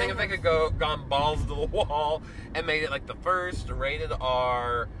 Yeah. I think if they could gone balls to the wall and made it like the first rated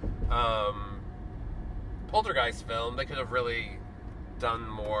R Poltergeist film, they could have really done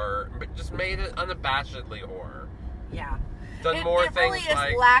more. But just made it unabashedly horror. Yeah. Done more it things really is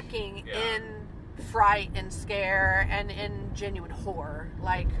like lacking in fright and scare and in genuine horror.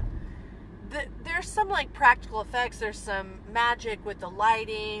 Like. There's some like practical effects. There's some magic with the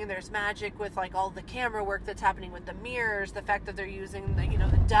lighting. There's magic with like all the camera work that's happening with the mirrors. The fact that they're using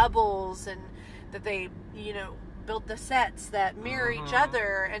the doubles and that they built the sets that mirror each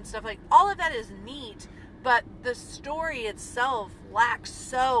other and stuff, like all of that is neat. But the story itself lacks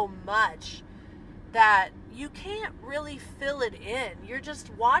so much that you can't really fill it in. You're just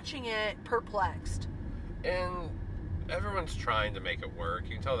watching it perplexed. And everyone's trying to make it work.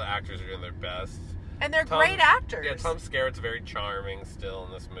 You can tell the actors are doing their best. And they're great actors. Yeah, Tom Skerritt's very charming still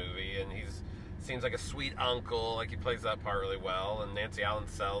in this movie, and seems like a sweet uncle. Like, he plays that part really well. And Nancy Allen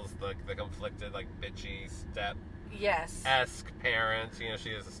sells the conflicted, like, bitchy step-esque parent.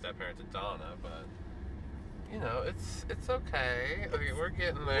 She is a step-parent to Donna, but... it's okay. Okay, we're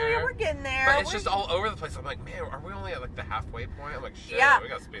getting there. Yeah, we're getting there. But it's just all over the place. I'm like, man, are we only at like the halfway point? I'm like, shit, we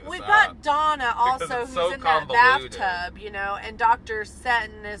gotta speed this up. We've got Donna also, who's so in that bathtub, and Dr.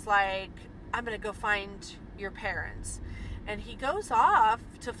 Seton is like, I'm gonna go find your parents. And he goes off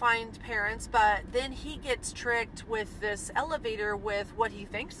to find parents, but then he gets tricked with this elevator with what he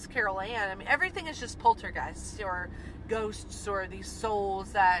thinks is Carol Ann. I mean, everything is just poltergeists or ghosts or these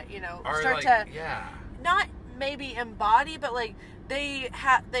souls that, start to... Yeah. Not maybe embody, but like they've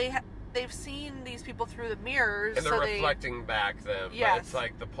seen these people through the mirrors, and they're reflecting back them. Yes. But it's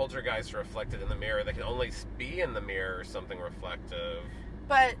like the poltergeist reflected in the mirror. They can only be in the mirror or something reflective.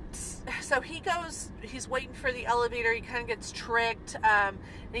 But so he's waiting for the elevator. He kind of gets tricked, and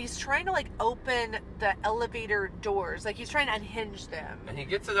he's trying to like open the elevator doors, like he's trying to unhinge them. And he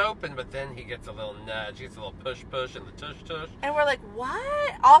gets it open, but then he gets a little nudge. He gets a little push and the tush. And we're like,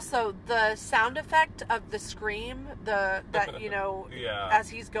 what? Also, the sound effect of the scream, as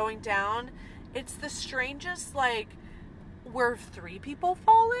he's going down, it's the strangest. Like, were 3 people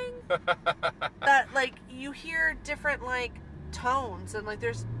falling? That like you hear different like tones and like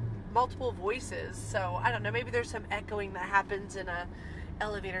there's multiple voices, so I don't know, maybe there's some echoing that happens in a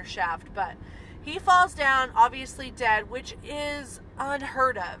elevator shaft. But he falls down, obviously dead, which is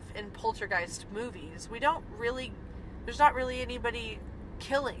unheard of in poltergeist movies. There's not really anybody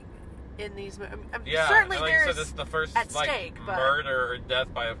killing in these movies. Certainly like there's this is the first at stake, but murder or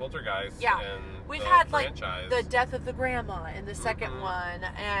death by a poltergeist. We've had franchise. like the death of the grandma in the second one,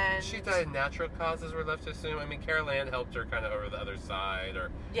 and she died natural causes, we're left to assume. I mean, Carol Ann helped her kind of over the other side,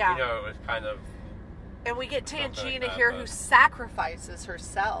 or it was kind of. And we get Tangina here who sacrifices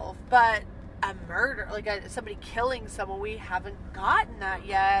herself, but a murder, like somebody killing someone, we haven't gotten that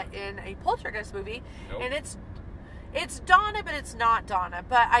yet in a poltergeist movie. Nope. And it's Donna, but it's not Donna.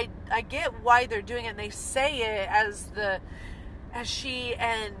 But I get why they're doing it. And they say it as she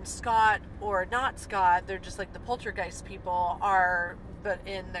and Scott, or not Scott, they're just like the poltergeist people are, but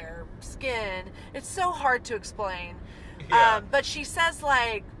in their skin. It's so hard to explain. Yeah. But she says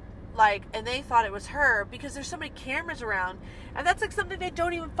like, and they thought it was her because there's so many cameras around, and that's like something they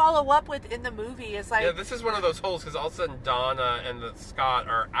don't even follow up with in the movie. It's like, this is one of those holes, because all of a sudden Donna and Scott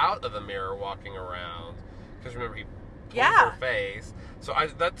are out of the mirror walking around, because remember he pulls Yeah. her face. So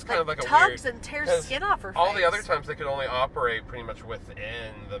that's kind of like a tugs weird... and tears 'cause skin off her all face. the other times they could only operate pretty much within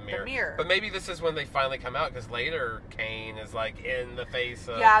the mirror. mirror. But maybe this is when they finally come out, because later Kane is like in the face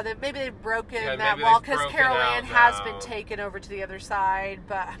of... Yeah, maybe they've broken Yeah, that maybe wall they've because broken Carol out Ann has now. been taken over to the other side.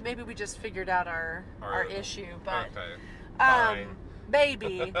 But maybe we just figured out our issue. But Okay. Fine.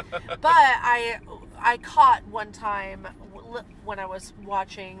 maybe. But I caught one time when I was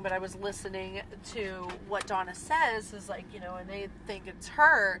watching, but I was listening to what Donna says is like, and they think it's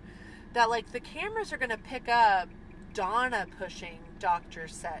her, that like the cameras are going to pick up Donna pushing Dr.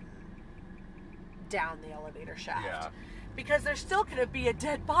 Seton down the elevator shaft. Yeah. Because there's still going to be a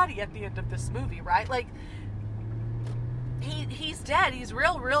dead body at the end of this movie, right? Like, he's dead. He's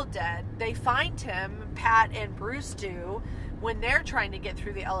real dead. They find him, Pat and Bruce do, when they're trying to get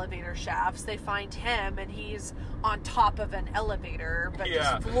through the elevator shafts. They find him, and he's on top of an elevator, but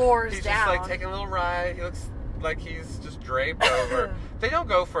just floors he's down. He's just like taking a little ride. He looks like he's just draped over. They don't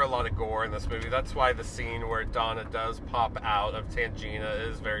go for a lot of gore in this movie. That's why the scene where Donna does pop out of Tangina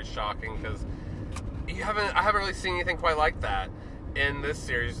is very shocking, because I haven't really seen anything quite like that in this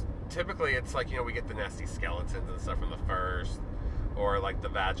series. Typically, it's like, we get the nasty skeletons and stuff in the first, or like the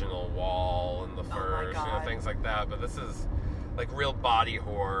vaginal wall in the first, things like that. But this is like real body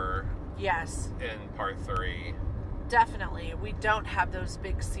horror. Yes. In part 3. Definitely. We don't have those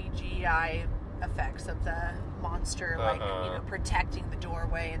big CGI effects of the monster, like, protecting the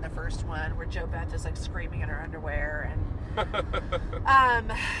doorway in the first one, where Jo Beth is like screaming in her underwear.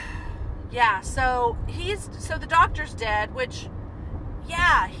 And, yeah, so the doctor's dead, which,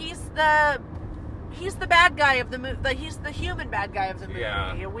 yeah, he's the bad guy of the movie. He's the human bad guy of the movie.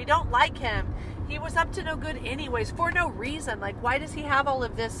 Yeah. We don't like him. He was up to no good anyways, for no reason. Like, why does he have all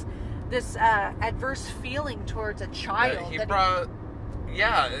of this adverse feeling towards a child?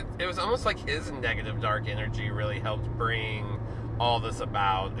 It was almost like his negative dark energy really helped bring all this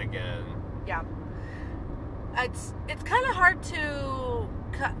about again. Yeah. It's kind of hard to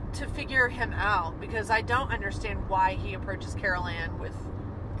figure him out, because I don't understand why he approaches Carol Ann with...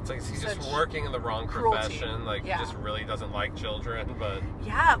 It's like he's just working in the wrong cruelty. profession. Like, he just really doesn't like children, but...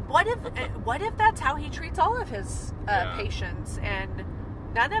 Yeah, what if that's how he treats all of his patients, and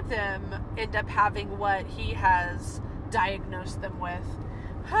none of them end up having what he has diagnosed them with?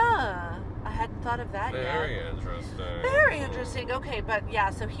 Huh. I hadn't thought of that yet. Very interesting. Very interesting. Okay, but yeah,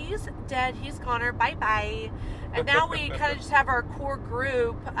 so he's dead. He's goner. Bye-bye. And now we kind of just have our core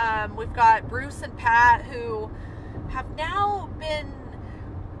group. We've got Bruce and Pat, who have now been...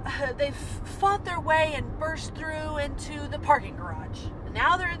 they've fought their way and burst through into the parking garage. And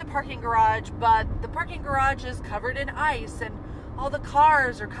now they're in the parking garage, but the parking garage is covered in ice, and all the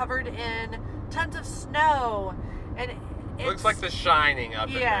cars are covered in tons of snow. And it looks like The Shining up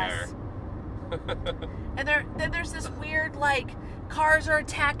in there. And then there's this weird, like, cars are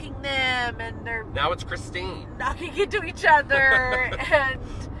attacking them, and they're... Now it's Christine. Knocking into each other, and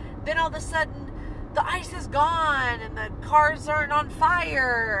then all of a sudden, the ice is gone, and the cars aren't on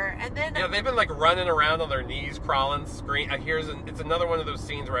fire, and then... Yeah, they've been, like, running around on their knees, crawling, screaming. It's another one of those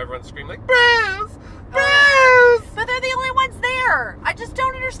scenes where everyone's screaming, like, Bruce! Bruce! But they're the only ones there. I just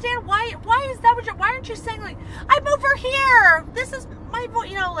don't understand why is that what why aren't you saying, like, I'm over here, this is my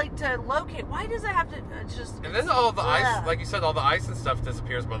voice, like, to locate. Why does it have to just... And then all the ice, like you said, all the ice and stuff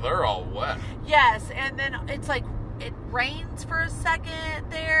disappears, but they're all wet. Yes, and then it's like, it rains for a second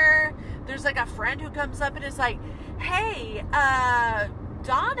there. There's like a friend who comes up and is like, hey,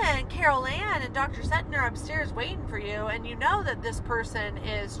 Donna and Carol Ann and Dr. Seton are upstairs waiting for you, and you know that this person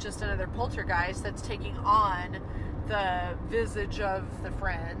is just another poltergeist that's taking on the visage of the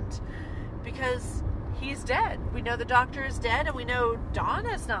friend, because he's dead. We know the doctor is dead, and we know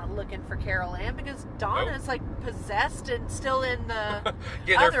Donna's not looking for Carol Ann, because Donna's like possessed and still in the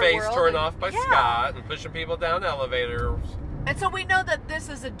getting her face world, torn off by Scott and pushing people down elevators. And so we know that this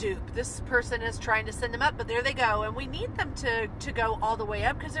is a dupe. This person is trying to send them up, but there they go. And we need them to go all the way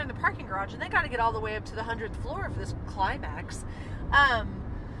up, because they're in the parking garage, and they got to get all the way up to the 100th floor for this climax.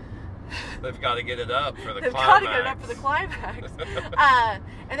 They've got to get it up for the climax. They've got to get it up for the climax.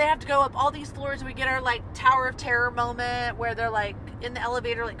 And they have to go up all these floors, and we get our, like, Tower of Terror moment where they're, like, in the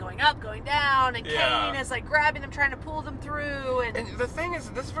elevator, like, going up, going down, and Kane is, like, grabbing them, trying to pull them through. And the thing is,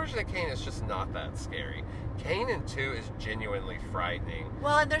 this version of Kane is just not that scary. Kane in 2 is genuinely frightening.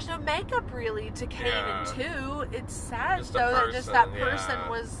 Well, and there's no makeup, really, to Kane in 2. It's sad, just though, that just that person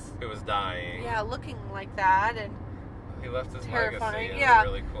who was dying. Yeah, looking like that, and... He left his terrifying. legacy in a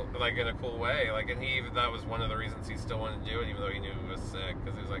really cool, like, in a cool way. Like, and that was one of the reasons he still wanted to do it, even though he knew he was sick,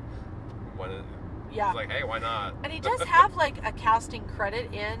 because he was like, he was like, hey, why not? And he does have, like, a casting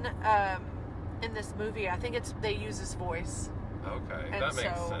credit in in this movie. I think they use his voice. Okay, And that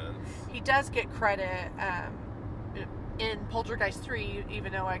makes so sense. He does get credit in Poltergeist 3,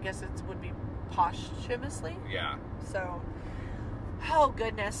 even though I guess it would be posthumously. Yeah. So, oh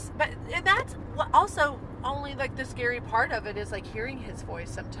goodness. And that's also only like the scary part of it is like hearing his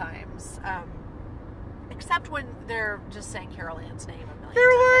voice sometimes. Except when they're just saying Carol Ann's name a million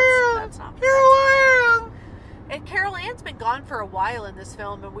times. That's not Carol Ann! And Carol Ann's been gone for a while in this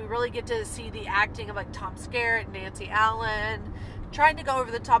film, and we really get to see the acting of like Tom Skerritt and Nancy Allen trying to go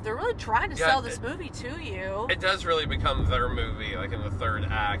over the top. They're really trying to sell this movie to you. It does really become their movie, like in the third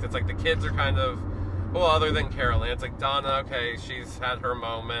act. It's like the kids are kind of, well, other than Carol Ann, it's like Donna, okay, she's had her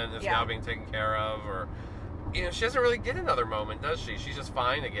moment, is now being taken care of, or, you know, she doesn't really get another moment, does she? She's just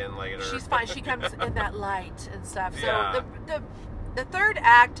fine again later. She's fine. She comes in that light and stuff. So Yeah. the third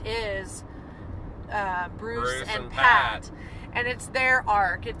act is Bruce and Pat. And it's their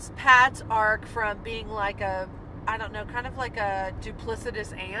arc. It's Pat's arc from being like a, I don't know, kind of like a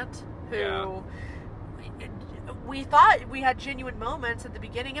duplicitous aunt who we thought we had genuine moments at the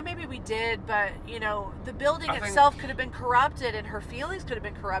beginning, and maybe we did, but, you know, the building itself could have been corrupted, and her feelings could have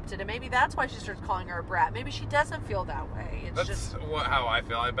been corrupted, and maybe that's why she starts calling her a brat. Maybe she doesn't feel that way. It's That's how I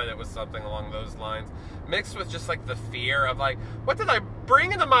feel. I bet it was something along those lines, mixed with just like the fear of like, what did I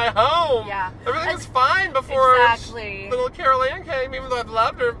bring into my home? Yeah. Everything was fine before Exactly. little Carol Ann came, even though I've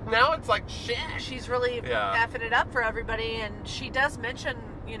loved her. Now it's like, shit. She's really effing it up for everybody, and she does mention,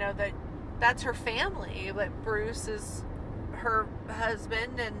 you know, that that's her family, that Bruce is her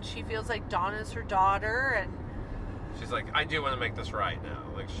husband, and she feels like Donna's her daughter, and she's like, I do want to make this right now.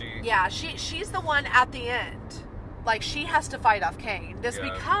 Like she's the one at the end. Like, she has to fight off Kane. This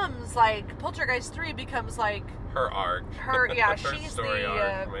becomes like Poltergeist 3 becomes like her arc. Her her she's story the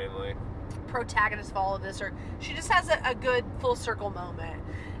arc mainly protagonist of all of this, or she just has a good full circle moment,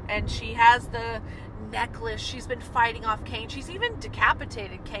 and she has the necklace. She's been fighting off Kane. She's even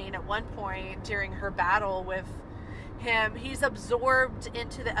decapitated Kane at one point during her battle with him. He's absorbed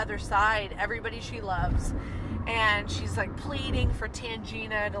into the other side, everybody she loves, and she's like pleading for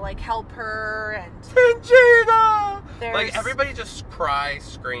Tangina to like help her, and Tangina! Like, everybody just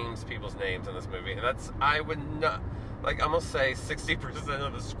screams people's names in this movie, and that's, I would not, like, almost say 60%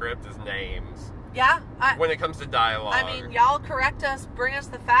 of the script is names. Yeah. When it comes to dialogue. I mean, y'all correct us, bring us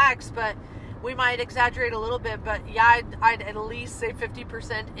the facts, but we might exaggerate a little bit, but yeah, I'd at least say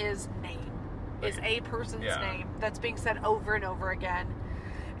 50% is name. Is a person's name that's being said over and over again.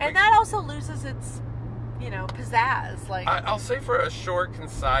 And that also loses its, you know, pizzazz. Like, I'll say for a short,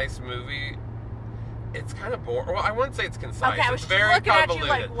 concise movie, it's kind of boring. Well, I wouldn't say it's concise. Okay, I was it's very looking convoluted.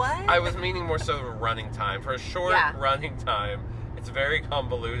 at you like, what? I was meaning more so of running time. For a short running time, it's very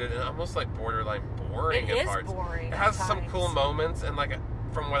convoluted and almost like borderline boring It at is parts. boring It has at some times. cool moments, and like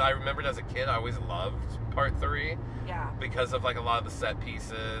from what I remembered as a kid, I always loved part 3. Yeah. Because of like a lot of the set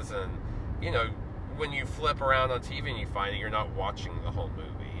pieces, and, you know, when you flip around on TV and you find it, you're not watching the whole movie.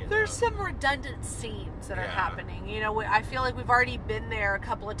 There's some redundant scenes that are happening. You know, I feel like we've already been there a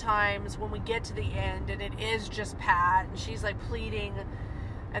couple of times when we get to the end, and it is just Pat, and she's like pleading,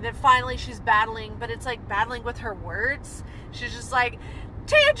 and then finally she's battling, but it's like battling with her words. She's just like,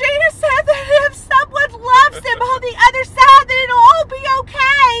 Tangina said that if someone loves them on the other side, then it'll all be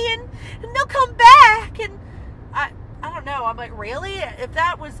okay, and they'll come back. And I don't know. I'm like, really? If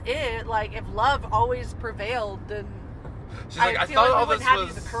that was it, like, if love always prevailed, then She's like, I feel thought like all we this wouldn't have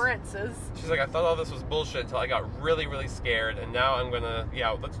was these occurrences. She's like, I thought all this was bullshit until I got really, really scared, and now I'm gonna,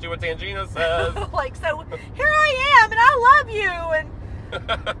 let's do what Tangina says. Like, so here I am, and I love you, and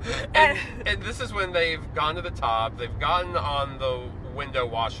and this is when they've gone to the top. They've gotten on the window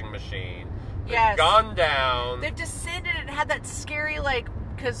washing machine. They've gone down. They've descended and had that scary, like,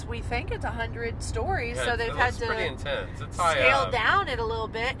 because we think it's 100 stories, so they've had to pretty intense. It's high scale up. down it a little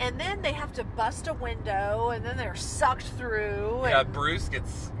bit, and then they have to bust a window, and then they're sucked through. Yeah, and Bruce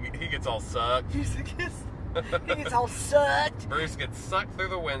gets all sucked. he gets all sucked. Bruce gets sucked through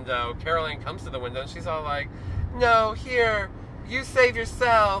the window. Carol Ann comes to the window, and she's all like, no, here, you save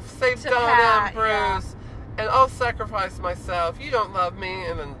yourself. Save To Donna Pat, and Bruce. And I'll sacrifice myself. You don't love me.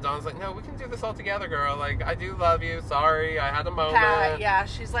 And then Donna's like, no, we can do this all together, girl. Like, I do love you. Sorry, I had a moment. Pat,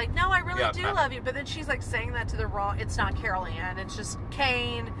 she's like, no, I really do Pat. love you. But then she's like saying that to the wrong. It's not Carol Ann. It's just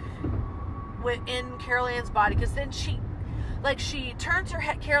Kane in Carol Ann's body. Because then she turns her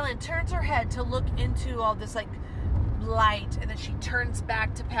head. Carol Ann turns her head to look into all this like light, and then she turns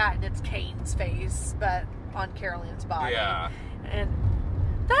back to Pat, and it's Kane's face, but on Carol Ann's body. Yeah. And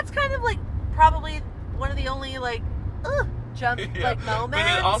that's kind of like probably one of the only like jump like moments.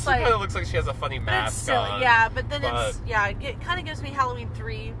 But it also like, kind of looks like she has a funny mask silly. on. Yeah, but then it kind of gives me Halloween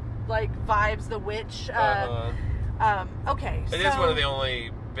 3 like vibes the witch. Okay, It is one of the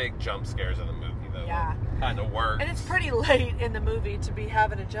only big jump scares of the movie, though. Yeah. Kind of works. And it's pretty late in the movie to be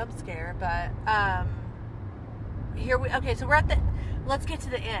having a jump scare, but so we're at let's get to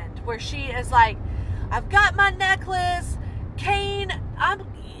the end where she is like, I've got my necklace, Kane,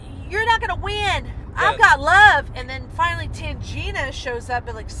 you're not gonna win. I've got love. And then finally Tangina shows up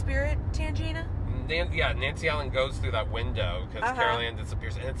and like, spirit Tangina. Nancy Allen goes through that window because Carol Ann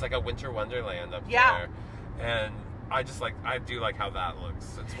disappears, and it's like a winter wonderland up there. And I do like how that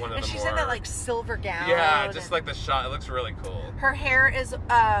looks. It's one of and the she's more... in that like silver gown. Yeah, just like the shot. It looks really cool. Her hair is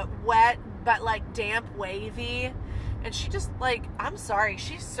wet but like damp, wavy. And she just like, I'm sorry,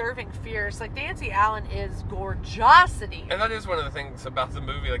 she's serving fierce. Like Nancy Allen is gorgeosity. And that is one of the things about the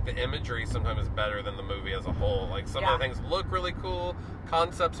movie. Like the imagery sometimes is better than the movie as a whole. Like some of the things look really cool.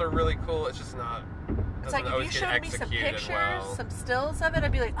 Concepts are really cool. It's just not... It's like if you showed me some pictures, some stills of it,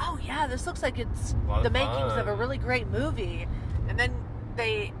 I'd be like, oh yeah, this looks like it's the makings of a really great movie. And then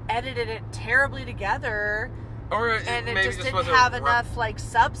they edited it terribly together. And it just didn't have enough like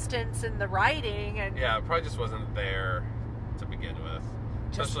substance in the writing. And yeah, it probably just wasn't there to begin with.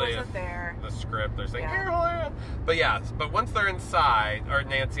 Just Especially wasn't there. The script, they're saying, Carol Ann. But once they're inside, or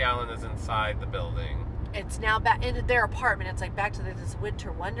Nancy Allen is inside the building. It's now back into their apartment. It's like back to this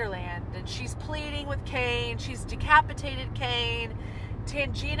winter wonderland. And she's pleading with Kane. She's decapitated Kane.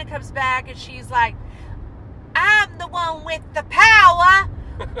 Tangina comes back and she's like, I'm the one with the power.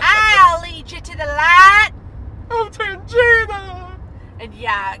 I'll lead you to the light. Oh, Tangina! And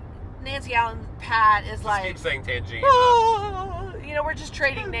yeah, Nancy Allen Pat is like... keep saying Tangina. Oh, we're just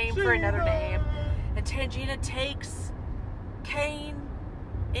trading name for another name. And Tangina takes Kane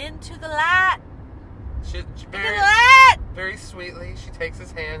into the light. She very sweetly, she takes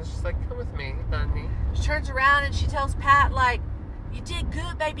his hand. She's like, come with me, honey. She turns around and she tells Pat, like, you did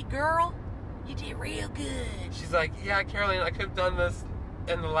good, baby girl. You did real good. She's like, yeah, Caroline, I could have done this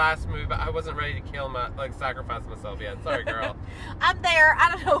in the last movie, but I wasn't ready to sacrifice myself yet. Sorry, girl. I'm there.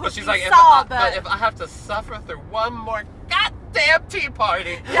 I don't know what she's you like, saw, but if I have to suffer through one more goddamn tea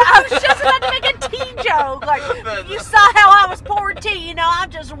party. Yeah, I was just about to make a tea joke. Like, you saw how I was pouring tea.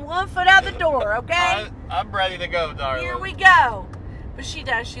 I'm just 1 foot out the door, okay? I'm ready to go, darling. Here we go. But she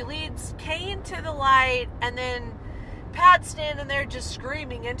does. She leads Kane to the light, and then Pat's standing there just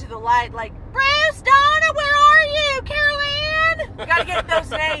screaming into the light like, Bruce, Donna, where are you? Carol Ann? You gotta get those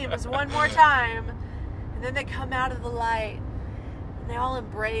names one more time. And then they come out of the light, and they all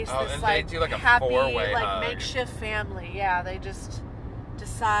embrace this and like, they do like a happy, four-way like hug. Makeshift family. Yeah, they just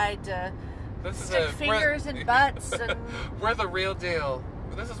decide to stick we're fingers in butts. And we're the real deal.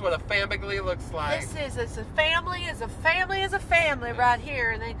 This is what a family looks like. It's a family is a family right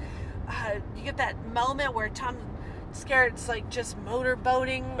here. And they, you get that moment where Tom Skerritt's like just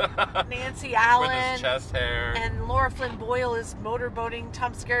motorboating Nancy Allen with his chest hair, and Laura Flynn Boyle is motorboating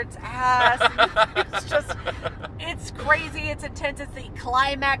Tom Skerritt's ass. It's crazy. It's intense. It's the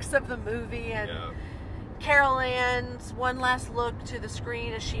climax of the movie, and Carol Ann's one last look to the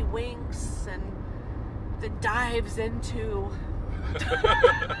screen as she winks and then dives into.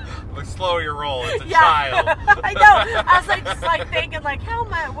 Look, slow your roll. It's a child. I know. I was just thinking, how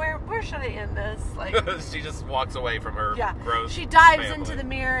am I? Where should I end this? She just walks away from her. Gross. She dives family. into the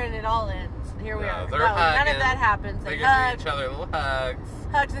mirror, and it all ends. And here we are. They're no, hugging. none of that happens. They hug, give each other little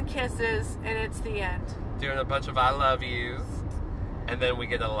hugs and kisses, and it's the end. Doing a bunch of I love yous, and then we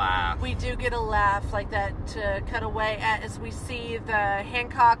get a laugh. We do get a laugh like that to cut away as we see the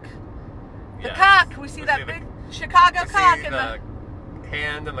Hancock, the cock. We see that big Chicago cock in the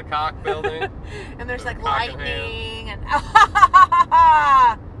hand in the cock building. And there's lightning and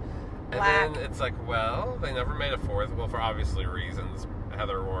then it's like, well, they never made a fourth. Well, for obviously reasons.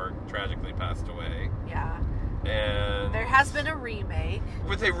 Heather Ward tragically passed away. Yeah. And there has been a remake.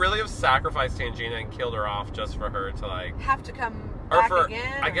 Would they really have sacrificed Tangina and killed her off just for her to have to come back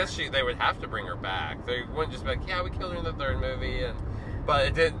again? I guess they would have to bring her back. They wouldn't just be like, yeah, we killed her in the third movie, but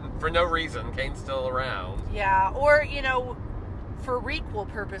it didn't for no reason. Kane's still around. Yeah, or for requel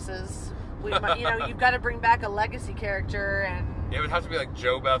purposes, we might, you've got to bring back a legacy character, and it would have to be like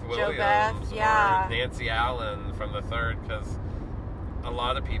Jo Beth Williams or Nancy Allen from the third, because a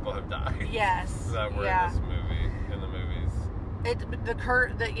lot of people have died. Yes, that were in this movie, in the movies. The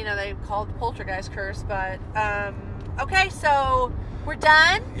curse that they called the Poltergeist curse, but okay, so we're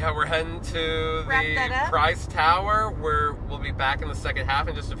done. Yeah, we're heading to the Price Tower. We'll be back in the second half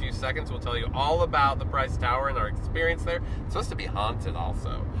in just a few seconds. We'll tell you all about the Price Tower and our experience there. It's supposed to be haunted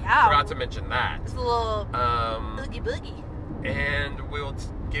also. Yeah. Forgot to mention that. It's a little boogie boogie. And we'll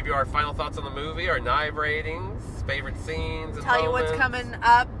give you our final thoughts on the movie, our Knive ratings, favorite scenes, and tell you what's coming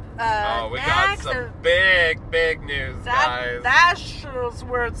up we got some big news, guys. That's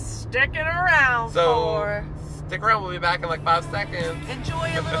worth sticking around for. Stick around. We'll be back in like 5 seconds. Enjoy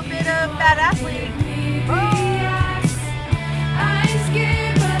a little bit of Bad Athlete. I'm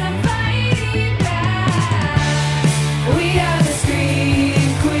scared, but I'm fighting back. We are the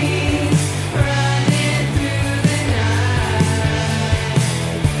Scream Queens, running through the night.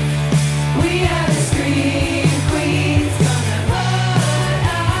 We are the Scream Queens, gonna put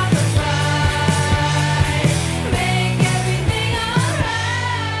up a fight, make everything alright.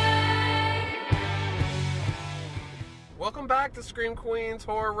 Welcome back to Scream Queens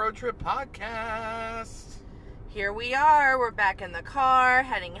Horror Road Trip Podcast. Here we are. We're back in the car,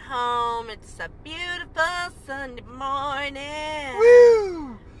 heading home. It's a beautiful Sunday morning.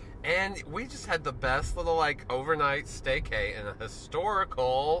 Woo! And we just had the best little like overnight staycay in a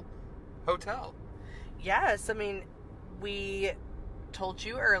historical hotel. Yes, I mean, we told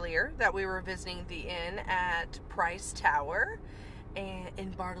you earlier that we were visiting the inn at Price Tower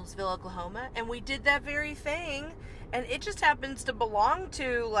in Bartlesville, Oklahoma, and we did that very thing. And it just happens to belong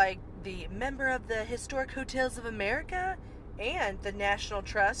to like the member of the Historic Hotels of America and the National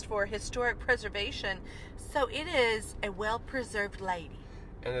Trust for Historic Preservation. So it is a well-preserved lady.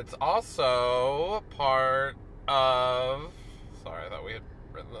 And it's also part of... Sorry, I thought we had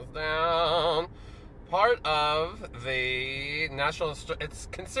written this down. Part of the National... It's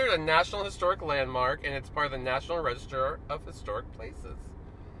considered a National Historic Landmark, and it's part of the National Register of Historic Places.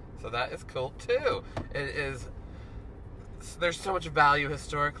 So that is cool, too. It is... There's so much value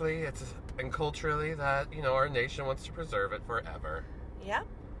historically and culturally that, you know, our nation wants to preserve it forever. Yeah.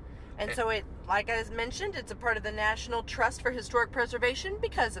 And so it, like I mentioned, it's a part of the National Trust for Historic Preservation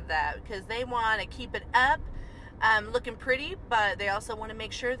because of that. Because they want to keep it up, looking pretty, but they also want to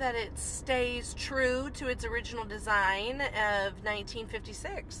make sure that it stays true to its original design of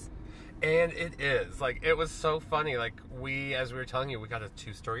 1956. And it is. Like, it was so funny. Like, as we were telling you, we got a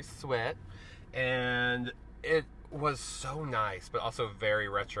 2-story suite, and it was so nice, but also very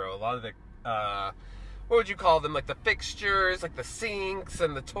retro. A lot of the, what would you call them? Like the fixtures, like the sinks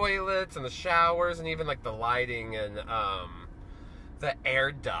and the toilets and the showers and even like the lighting and the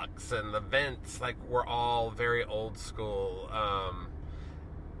air ducts and the vents, like were all very old school.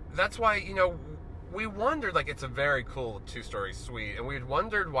 That's why, you know, we wondered, like, it's a very cool 2-story suite, and we had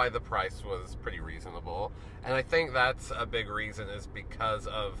wondered why the price was pretty reasonable. And I think that's a big reason is because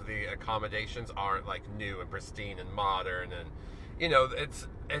of the accommodations aren't like new and pristine and modern, and you know, it's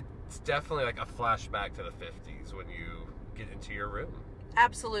definitely like a flashback to the 50s when you get into your room.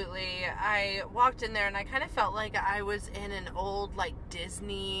 Absolutely. I walked in there and I kind of felt like I was in an old like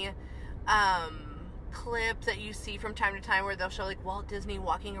Disney clip that you see from time to time where they'll show like Walt Disney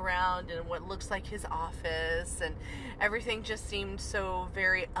walking around in what looks like his office, and everything just seemed so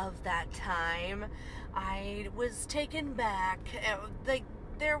very of that time. I was taken back. Like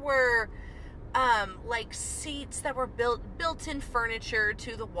there were like seats that were built-in furniture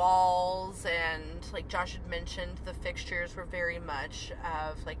to the walls, and like Josh had mentioned, the fixtures were very much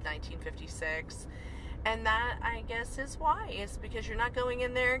of like 1956. And that, I guess, is why. It's because you're not going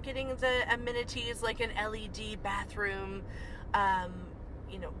in there getting the amenities like an LED bathroom,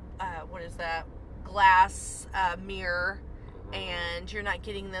 what is that? Glass mirror. And you're not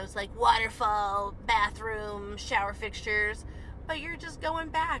getting those like waterfall bathroom shower fixtures. But you're just going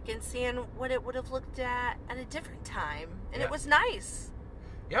back and seeing what it would have looked at a different time. And It was nice.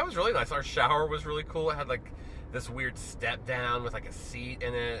 Yeah, it was really nice. Our shower was really cool. It had like this weird step down with like a seat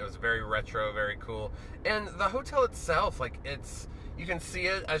in it. It was very retro, very cool. And the hotel itself, like you can see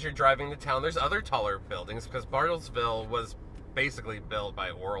it as you're driving to town. There's other taller buildings because Bartlesville was basically built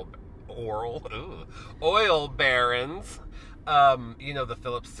by oil barons. You know, the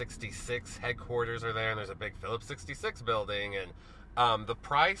Phillips 66 headquarters are there, and there's a big Phillips 66 building, and the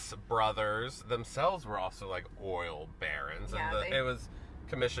Price brothers themselves were also like oil barons. Yeah, and it was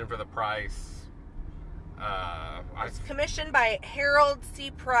commissioned for the Price. It's commissioned by Harold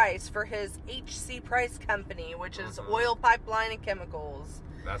C. Price for his H.C. Price Company, which is oil pipeline and chemicals.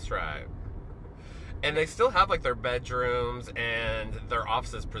 That's right. And they still have like their bedrooms and their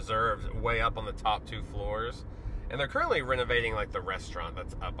offices preserved way up on the top 2 floors. And they're currently renovating like the restaurant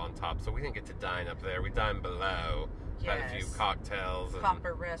that's up on top, so we didn't get to dine up there. We dined below. Yes. Had a few cocktails.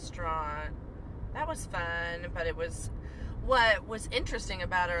 Copper restaurant. That was fun, but what was interesting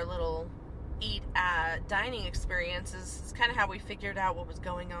about our little dining experience is kind of how we figured out what was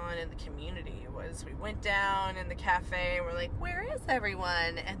going on in the community. Was we went down in the cafe and we're like, where is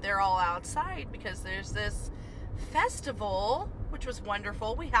everyone? And they're all outside because there's this festival, which was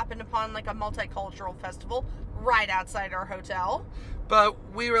wonderful. We happened upon like a multicultural festival right outside our hotel. But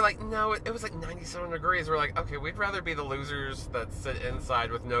we were like, no, it was like 97 degrees. We're like, okay, we'd rather be the losers that sit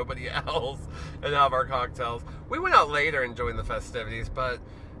inside with nobody else and have our cocktails. We went out later enjoying the festivities, but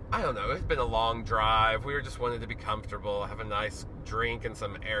I don't know. It's been a long drive. We were just wanted to be comfortable, have a nice drink and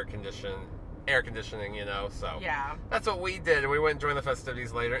some air conditioning, you know. So Yeah. that's what we did, and we went and joined the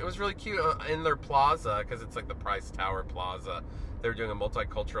festivities later. It was really cute in their plaza, because it's like the Price Tower Plaza. They were doing a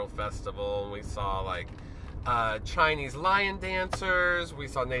multicultural festival, and we saw like Chinese lion dancers. We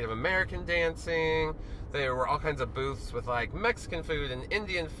saw Native American dancing. There were all kinds of booths with like Mexican food and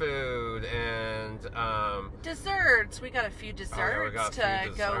Indian food and Desserts. We got a few desserts got a to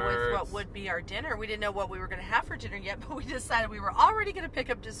few go with desserts. what would be our dinner. We didn't know what we were going to have for dinner yet, but we decided we were already going to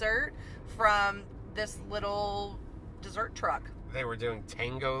pick up dessert from this little dessert truck. they were doing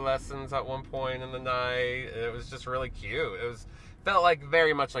tango lessons at one point in the night. And it was just really cute. Felt like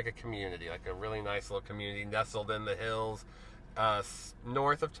very much like a community, like a really nice little community nestled in the hills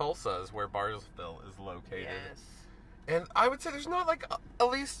north of Tulsa is where Bartlesville is located. Yes. And I would say there's not like, at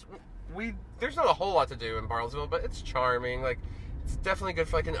least there's not a whole lot to do in Bartlesville, but it's charming. Like, it's definitely good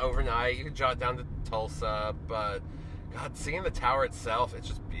for like an overnight. You could jot down to Tulsa, but God, seeing the tower itself, it's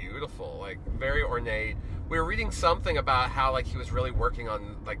just beautiful. Like, very ornate. We were reading something about how like he was really working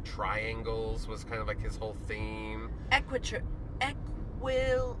on like triangles was kind of like his whole theme.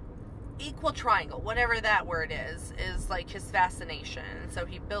 Equal triangle, whatever that word is like his fascination. So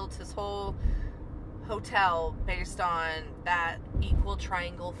he built his whole hotel based on that equal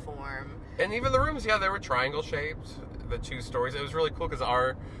triangle form. And even the rooms, yeah, they were triangle shaped. The 2 stories. It was really cool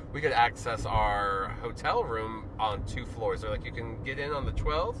because we could access our hotel room on 2 floors. So like you can get in on the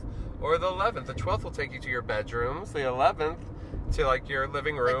 12th or the 11th. The 12th will take you to your bedrooms. The 11th to like your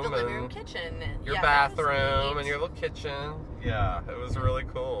living room, like the living room, and kitchen, your yeah, that was bathroom neat. and your little kitchen. Yeah, it was really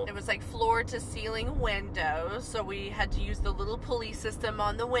cool. It was like floor to ceiling windows, so we had to use the little pulley system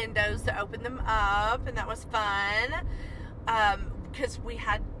on the windows to open them up, and that was fun because we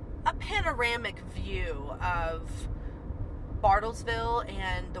had a panoramic view of Bartlesville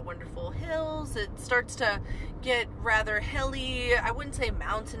and the wonderful hills. It starts to get rather hilly. I wouldn't say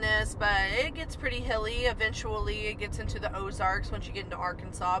mountainous, but it gets pretty hilly. Eventually it gets into the Ozarks once you get into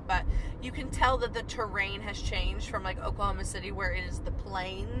Arkansas, but you can tell that the terrain has changed from like Oklahoma City, where it is the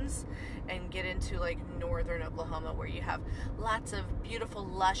plains, and get into like northern Oklahoma, where you have lots of beautiful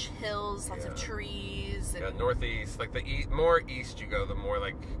lush hills, lots of trees. And northeast, like the more east you go, the more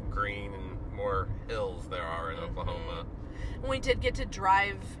like green and more hills there are in Oklahoma. We did get to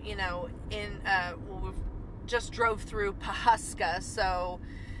drive, we just drove through Pahuska, so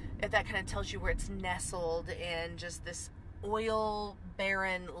if that kind of tells you where it's nestled in just this oil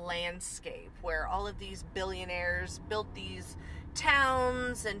barren landscape where all of these billionaires built these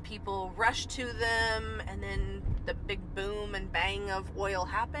towns and people rushed to them, and then the big boom and bang of oil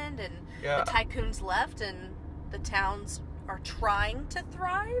happened, and the tycoons left, and the towns are trying to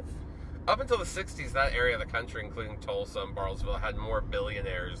thrive. Up until the 60s, that area of the country, including Tulsa and Bartlesville, had more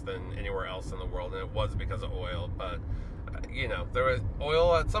billionaires than anywhere else in the world, and it was because of oil. But, there was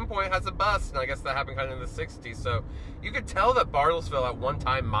oil at some point has a bust, and I guess that happened kind of in the 60s. So you could tell that Bartlesville at one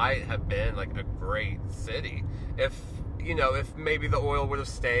time might have been like a great city. If maybe the oil would have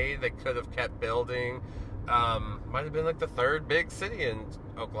stayed, they could have kept building. Might have been like the 3rd big city in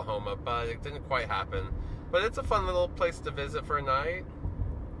Oklahoma, but it didn't quite happen. But it's a fun little place to visit for a night.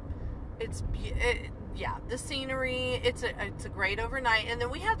 The scenery, it's a great overnight. And then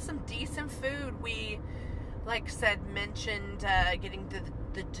we had some decent food. We, like said, mentioned getting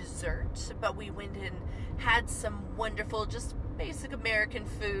the dessert, but we went and had some wonderful, just basic American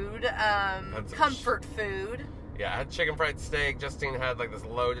food, comfort food. Yeah, I had chicken fried steak. Justine had like this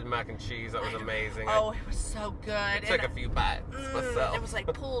loaded mac and cheese that was amazing. Oh, it was so good. I took a few bites myself. It was like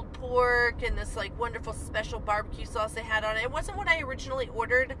pulled pork and this like wonderful special barbecue sauce they had on it. It wasn't what I originally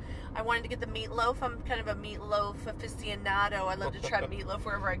ordered. I wanted to get the meatloaf. I'm kind of a meatloaf aficionado. I love to try meatloaf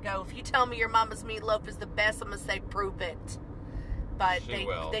wherever I go. If you tell me your mama's meatloaf is the best, I'm going to say prove it. But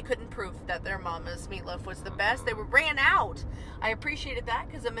they couldn't prove that their mama's meatloaf was the best. They ran out. I appreciated that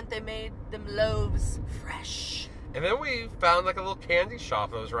because it meant they made them loaves fresh. And then we found like a little candy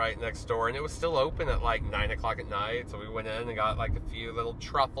shop that was right next door, and it was still open at like 9 o'clock at night. So we went in and got like a few little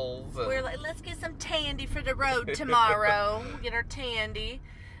truffles. And we're like, let's get some tandy for the road tomorrow. Get our tandy.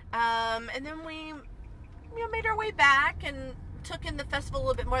 And then we made our way back and took in the festival a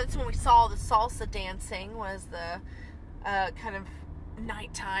little bit more. That's when we saw the salsa dancing, was the kind of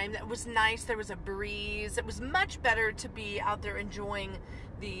nighttime. That was nice. There was a breeze. It was much better to be out there enjoying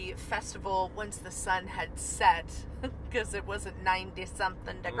the festival once the sun had set, because it wasn't 90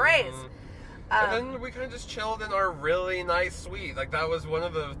 something degrees. And then we kind of just chilled in our really nice suite. Like, that was one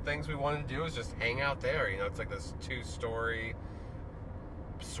of the things we wanted to do, was just hang out there. You know, it's like this 2-story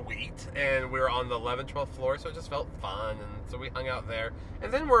suite, and we were on the 11th, 12th floor, so it just felt fun, and so we hung out there.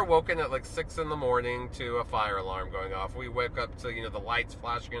 And then we're woken at like 6 in the morning to a fire alarm going off. We wake up to, you know, the lights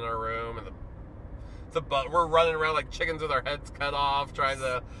flashing in our room, and we're running around like chickens with our heads cut off, trying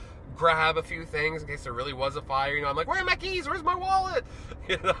to grab a few things in case there really was a fire. You know, I'm like, where are my keys? Where's my wallet?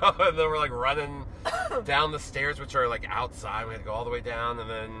 You know, and then we're like running down the stairs, which are like outside. We had to go all the way down, and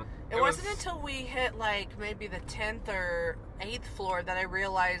then it wasn't until we hit like maybe the 10th or 8th floor that I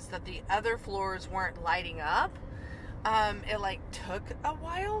realized that the other floors weren't lighting up. It like took a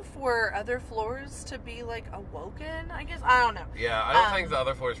while for other floors to be like awoken, I guess. I don't know. Yeah, I don't think the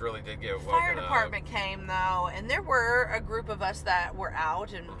other floors really did get woken Fire department came though, and there were a group of us that were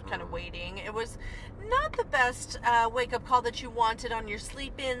out and kind of waiting. It was not the best wake-up call that you wanted on your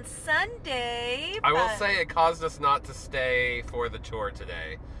sleep-in Sunday. I will say it caused us not to stay for the tour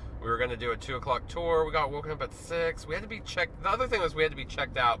today. We were going to do a 2 o'clock tour. We got woken up at 6. We had to be checked. The other thing was we had to be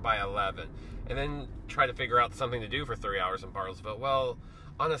checked out by 11. And then try to figure out something to do for 3 hours in Bartlesville. Well,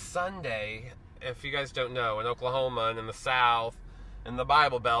 on a Sunday, if you guys don't know, in Oklahoma and in the South, in the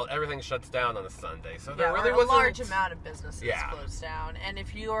Bible Belt, everything shuts down on a Sunday. So there really wasn't a large amount of businesses Yeah. closed down. And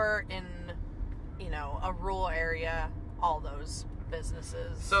if you're in, you know, a rural area, all those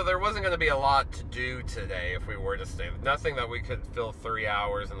businesses. So there wasn't going to be a lot to do today if we were to stay. Nothing that we could fill 3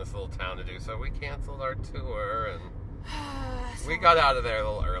 hours in this little town to do. So we canceled our tour, and we got out of there a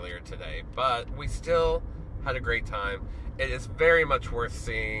little earlier today. But we still had a great time. It is very much worth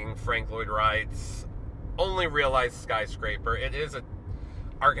seeing Frank Lloyd Wright's only realized Skyscraper. It is an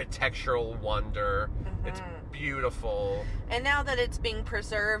architectural wonder. It's beautiful. And now that it's being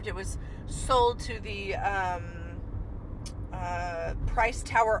preserved, it was sold to the Price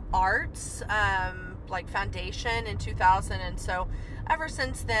Tower Arts like foundation in 2000, and so ever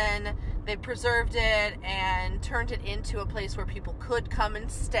since then they preserved it and turned it into a place where people could come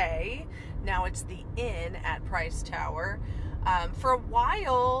and stay. Now it's the Inn at Price Tower. For a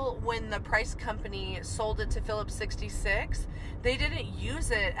while, when the Price Company sold it to Phillips 66, they didn't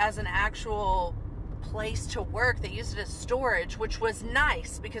use it as an actual place to work. They used it as storage, which was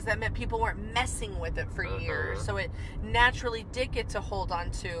nice because that meant people weren't messing with it for years. So it naturally did get to hold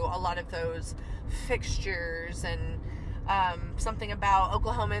on to a lot of those fixtures. And something about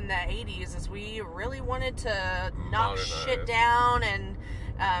Oklahoma in the 80s is we really wanted to knock shit down, and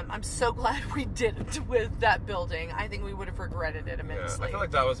I'm so glad we didn't with that building. I think we would have regretted it immensely. Yeah, I feel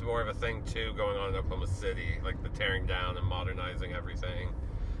like that was more of a thing too going on in Oklahoma City, like the tearing down and modernizing everything.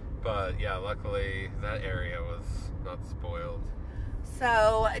 But yeah, luckily that area was not spoiled.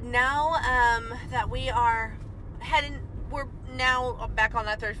 So now that we are we're now back on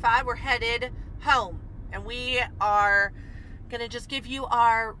that 35, we're headed home. And we are going to just give you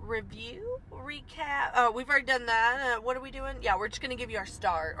our review, recap. We've already done that. What are we doing? Yeah, we're just going to give you our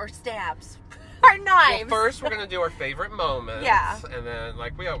stabs, our knives. Well, first we're going to do our favorite moments. Yeah. And then,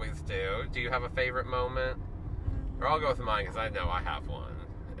 like we always do, do you have a favorite moment? Or I'll go with mine because I know I have one.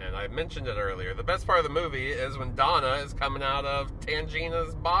 And I mentioned it earlier. The best part of the movie is when Donna is coming out of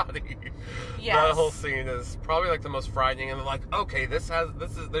Tangina's body. Yes. That whole scene is probably like the most frightening. And they're like, okay, there's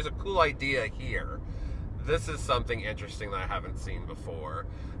a cool idea here. This is something interesting that I haven't seen before.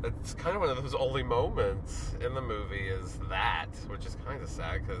 It's kind of one of those only moments in the movie is that, which is kind of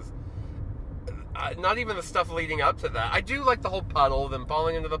sad because not even the stuff leading up to that. I do like the whole puddle, them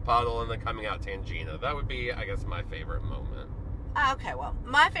falling into the puddle and then coming out Tangina. That would be, I guess, my favorite moment. Okay, well,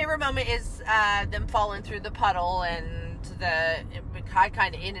 my favorite moment is them falling through the puddle, and I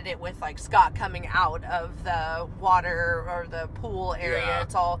kind of ended it with like Scott coming out of the water or the pool area. Yeah.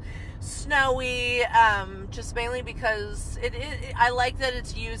 It's all snowy, just mainly because I like that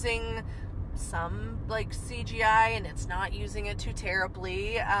it's using some like CGI and it's not using it too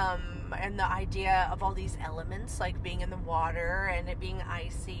terribly. And the idea of all these elements like being in the water and it being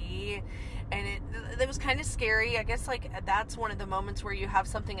icy. And it was kind of scary. I guess like that's one of the moments where you have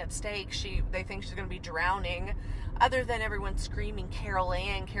something at stake. They think she's going to be drowning. Other than everyone screaming Carol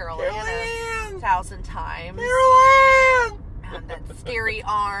Ann 1,000 times. Carol Ann! That scary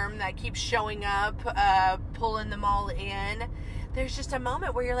arm that keeps showing up, pulling them all in. There's just a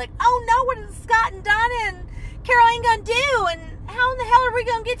moment where you're like, oh no, what is Scott and Donna and Carol Ann going to do? And how in the hell are we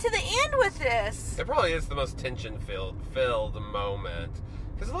going to get to the end with this? It probably is the most tension-filled moment.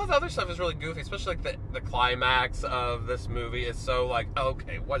 Because a lot of the other stuff is really goofy, especially like the climax of this movie is so like,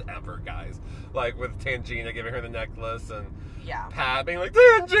 okay, whatever, guys. Like with Tangina giving her the necklace and Pat being like,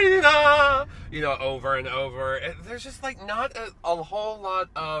 Tangina! You know, over and over. There's just like not a whole lot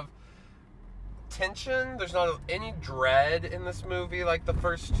of tension. There's not any dread in this movie like the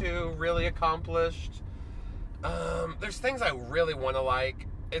first two really accomplished. There's things I really want to like.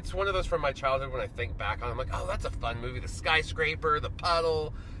 It's one of those from my childhood when I think back on it, I'm like, oh, that's a fun movie. The skyscraper, the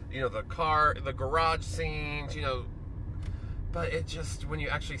puddle, the car, the garage scenes, But it just, when you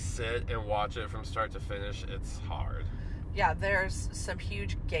actually sit and watch it from start to finish, it's hard. Yeah, there's some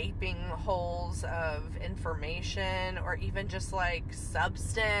huge gaping holes of information or even just like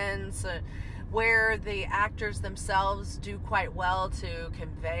substance where the actors themselves do quite well to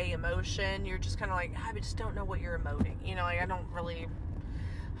convey emotion. You're just kind of like, I just don't know what you're emoting.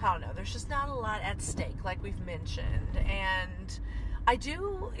 I don't know. There's just not a lot at stake, like we've mentioned. And I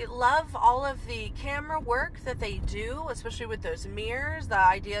do love all of the camera work that they do, especially with those mirrors. The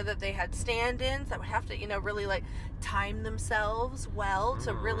idea that they had stand-ins that would have to, really like time themselves well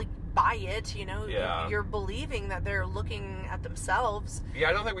to really buy it. Yeah. You're believing that they're looking at themselves. Yeah,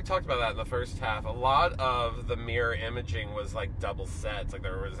 I don't think we talked about that in the first half. A lot of the mirror imaging was like double sets. Like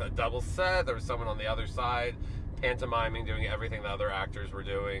there was a double set, there was someone on the other side pantomiming, doing everything the other actors were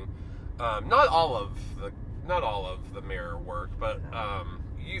doing. Not all of the mirror work, but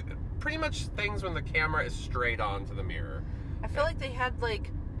you pretty much things when the camera is straight on to the mirror. I feel like they had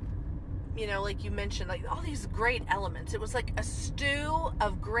like you mentioned, like all these great elements. It was like a stew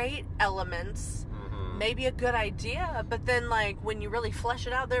of great elements. Mm-hmm. Maybe a good idea, but then like when you really flesh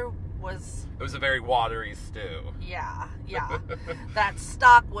it out, it was a very watery stew. Yeah. That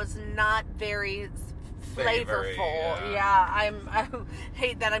stock was not very flavorful. Yeah, I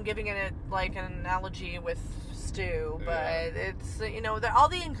hate that I'm giving it like an analogy with stew, but it's all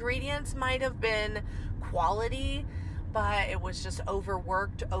the ingredients might have been quality, but it was just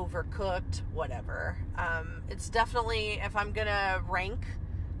overworked, overcooked, whatever. It's definitely, if I'm gonna rank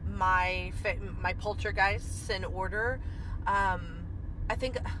my poltergeists in order, I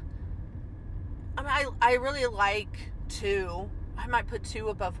think I really like 2. I might put 2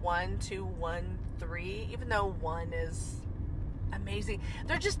 above 1, 2, 1, 3, even though 1 is amazing.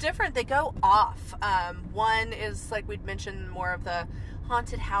 They're just different. They go off. 1 is, like we'd mentioned, more of the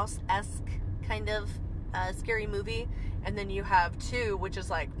haunted house-esque kind of scary movie, and then you have 2, which is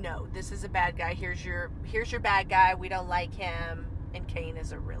like, no, this is a bad guy. Here's your bad guy. We don't like him, and Kane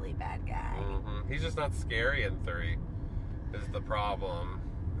is a really bad guy. Mm-hmm. He's just not scary in 3. Is the problem?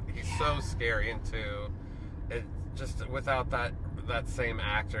 He's so scary in 2. It just without that same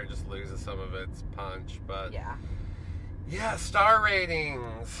actor just loses some of its punch. But yeah, star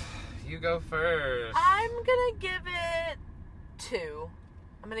ratings. You go first. I'm gonna give it 2.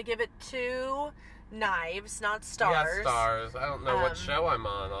 I'm gonna give it 2 knives, not stars. Yeah, stars. I don't know what show I'm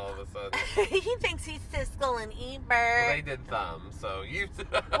on all of a sudden. He thinks he's Siskel and Ebert. Well, they did Thumb, so you.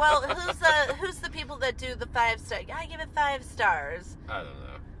 Well, who's the people that do the 5-star? I give it 5 stars. I don't know.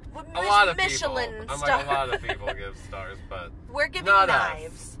 A lot of Michelin people. stars. Like a lot of people give stars, but we're giving not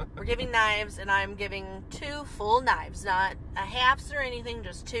knives. Us. We're giving knives, and I'm giving 2 full knives, not a halves or anything.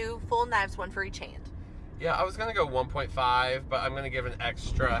 Just 2 full knives, 1 for each hand. Yeah, I was gonna go 1.5, but I'm gonna give an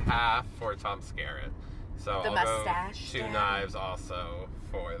extra half for Tom Skerritt. So I'll mustache, go 2 knives also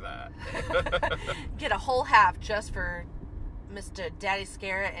for that. Get a whole half just for Mr. Daddy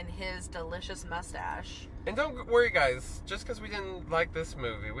Skerritt and his delicious mustache. And don't worry, guys. Just because we didn't like this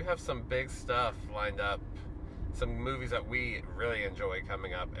movie, we have some big stuff lined up. Some movies that we really enjoy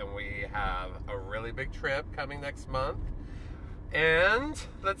coming up. And we have a really big trip coming next month. And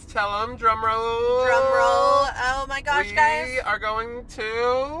let's tell them, drum roll. Drum roll. Oh my gosh, guys. We are going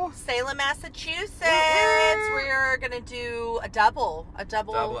to Salem, Massachusetts. We are going to do a double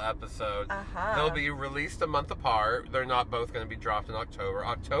episode. Uh-huh. They'll be released a month apart. They're not both going to be dropped in October.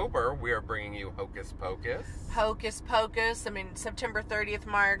 October, we are bringing you Hocus Pocus. Hocus Pocus. September 30th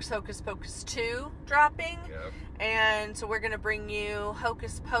marks Hocus Pocus 2 dropping. Yep. And so we're going to bring you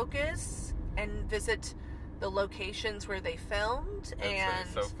Hocus Pocus and visit the locations where they filmed, and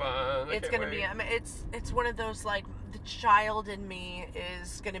so fun. It's going to be. It's one of those, like, the child in me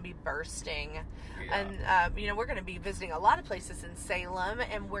is going to be bursting, and we're going to be visiting a lot of places in Salem,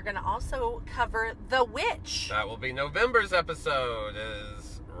 and we're going to also cover The Witch. That will be November's episode.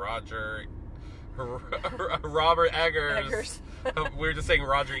 Is Robert Eggers. We were just saying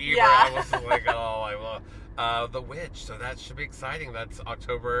Roger Ebert. Yeah. I was like, oh, I love. The Witch, so that should be exciting. That's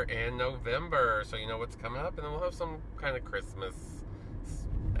October and November, so you know what's coming up, and then we'll have some kind of Christmas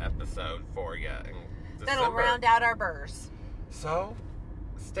episode for you in December. That'll round out our burrs. So,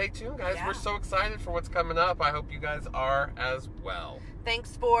 stay tuned, guys. Yeah. We're so excited for what's coming up. I hope you guys are as well.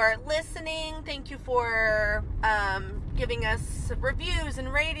 Thanks for listening. Thank you for giving us reviews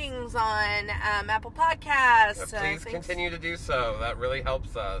and ratings on Apple Podcasts. Please continue to do so. That really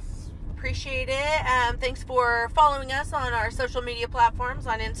helps us. appreciate it. Thanks for following us on our social media platforms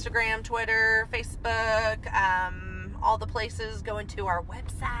on Instagram, Twitter, Facebook, all the places. Going to our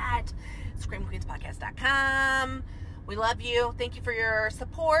website, screamqueenspodcast.com. We love you. Thank you for your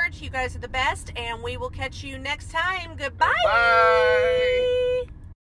support. You guys are the best, and we will catch you next time. Goodbye. Bye.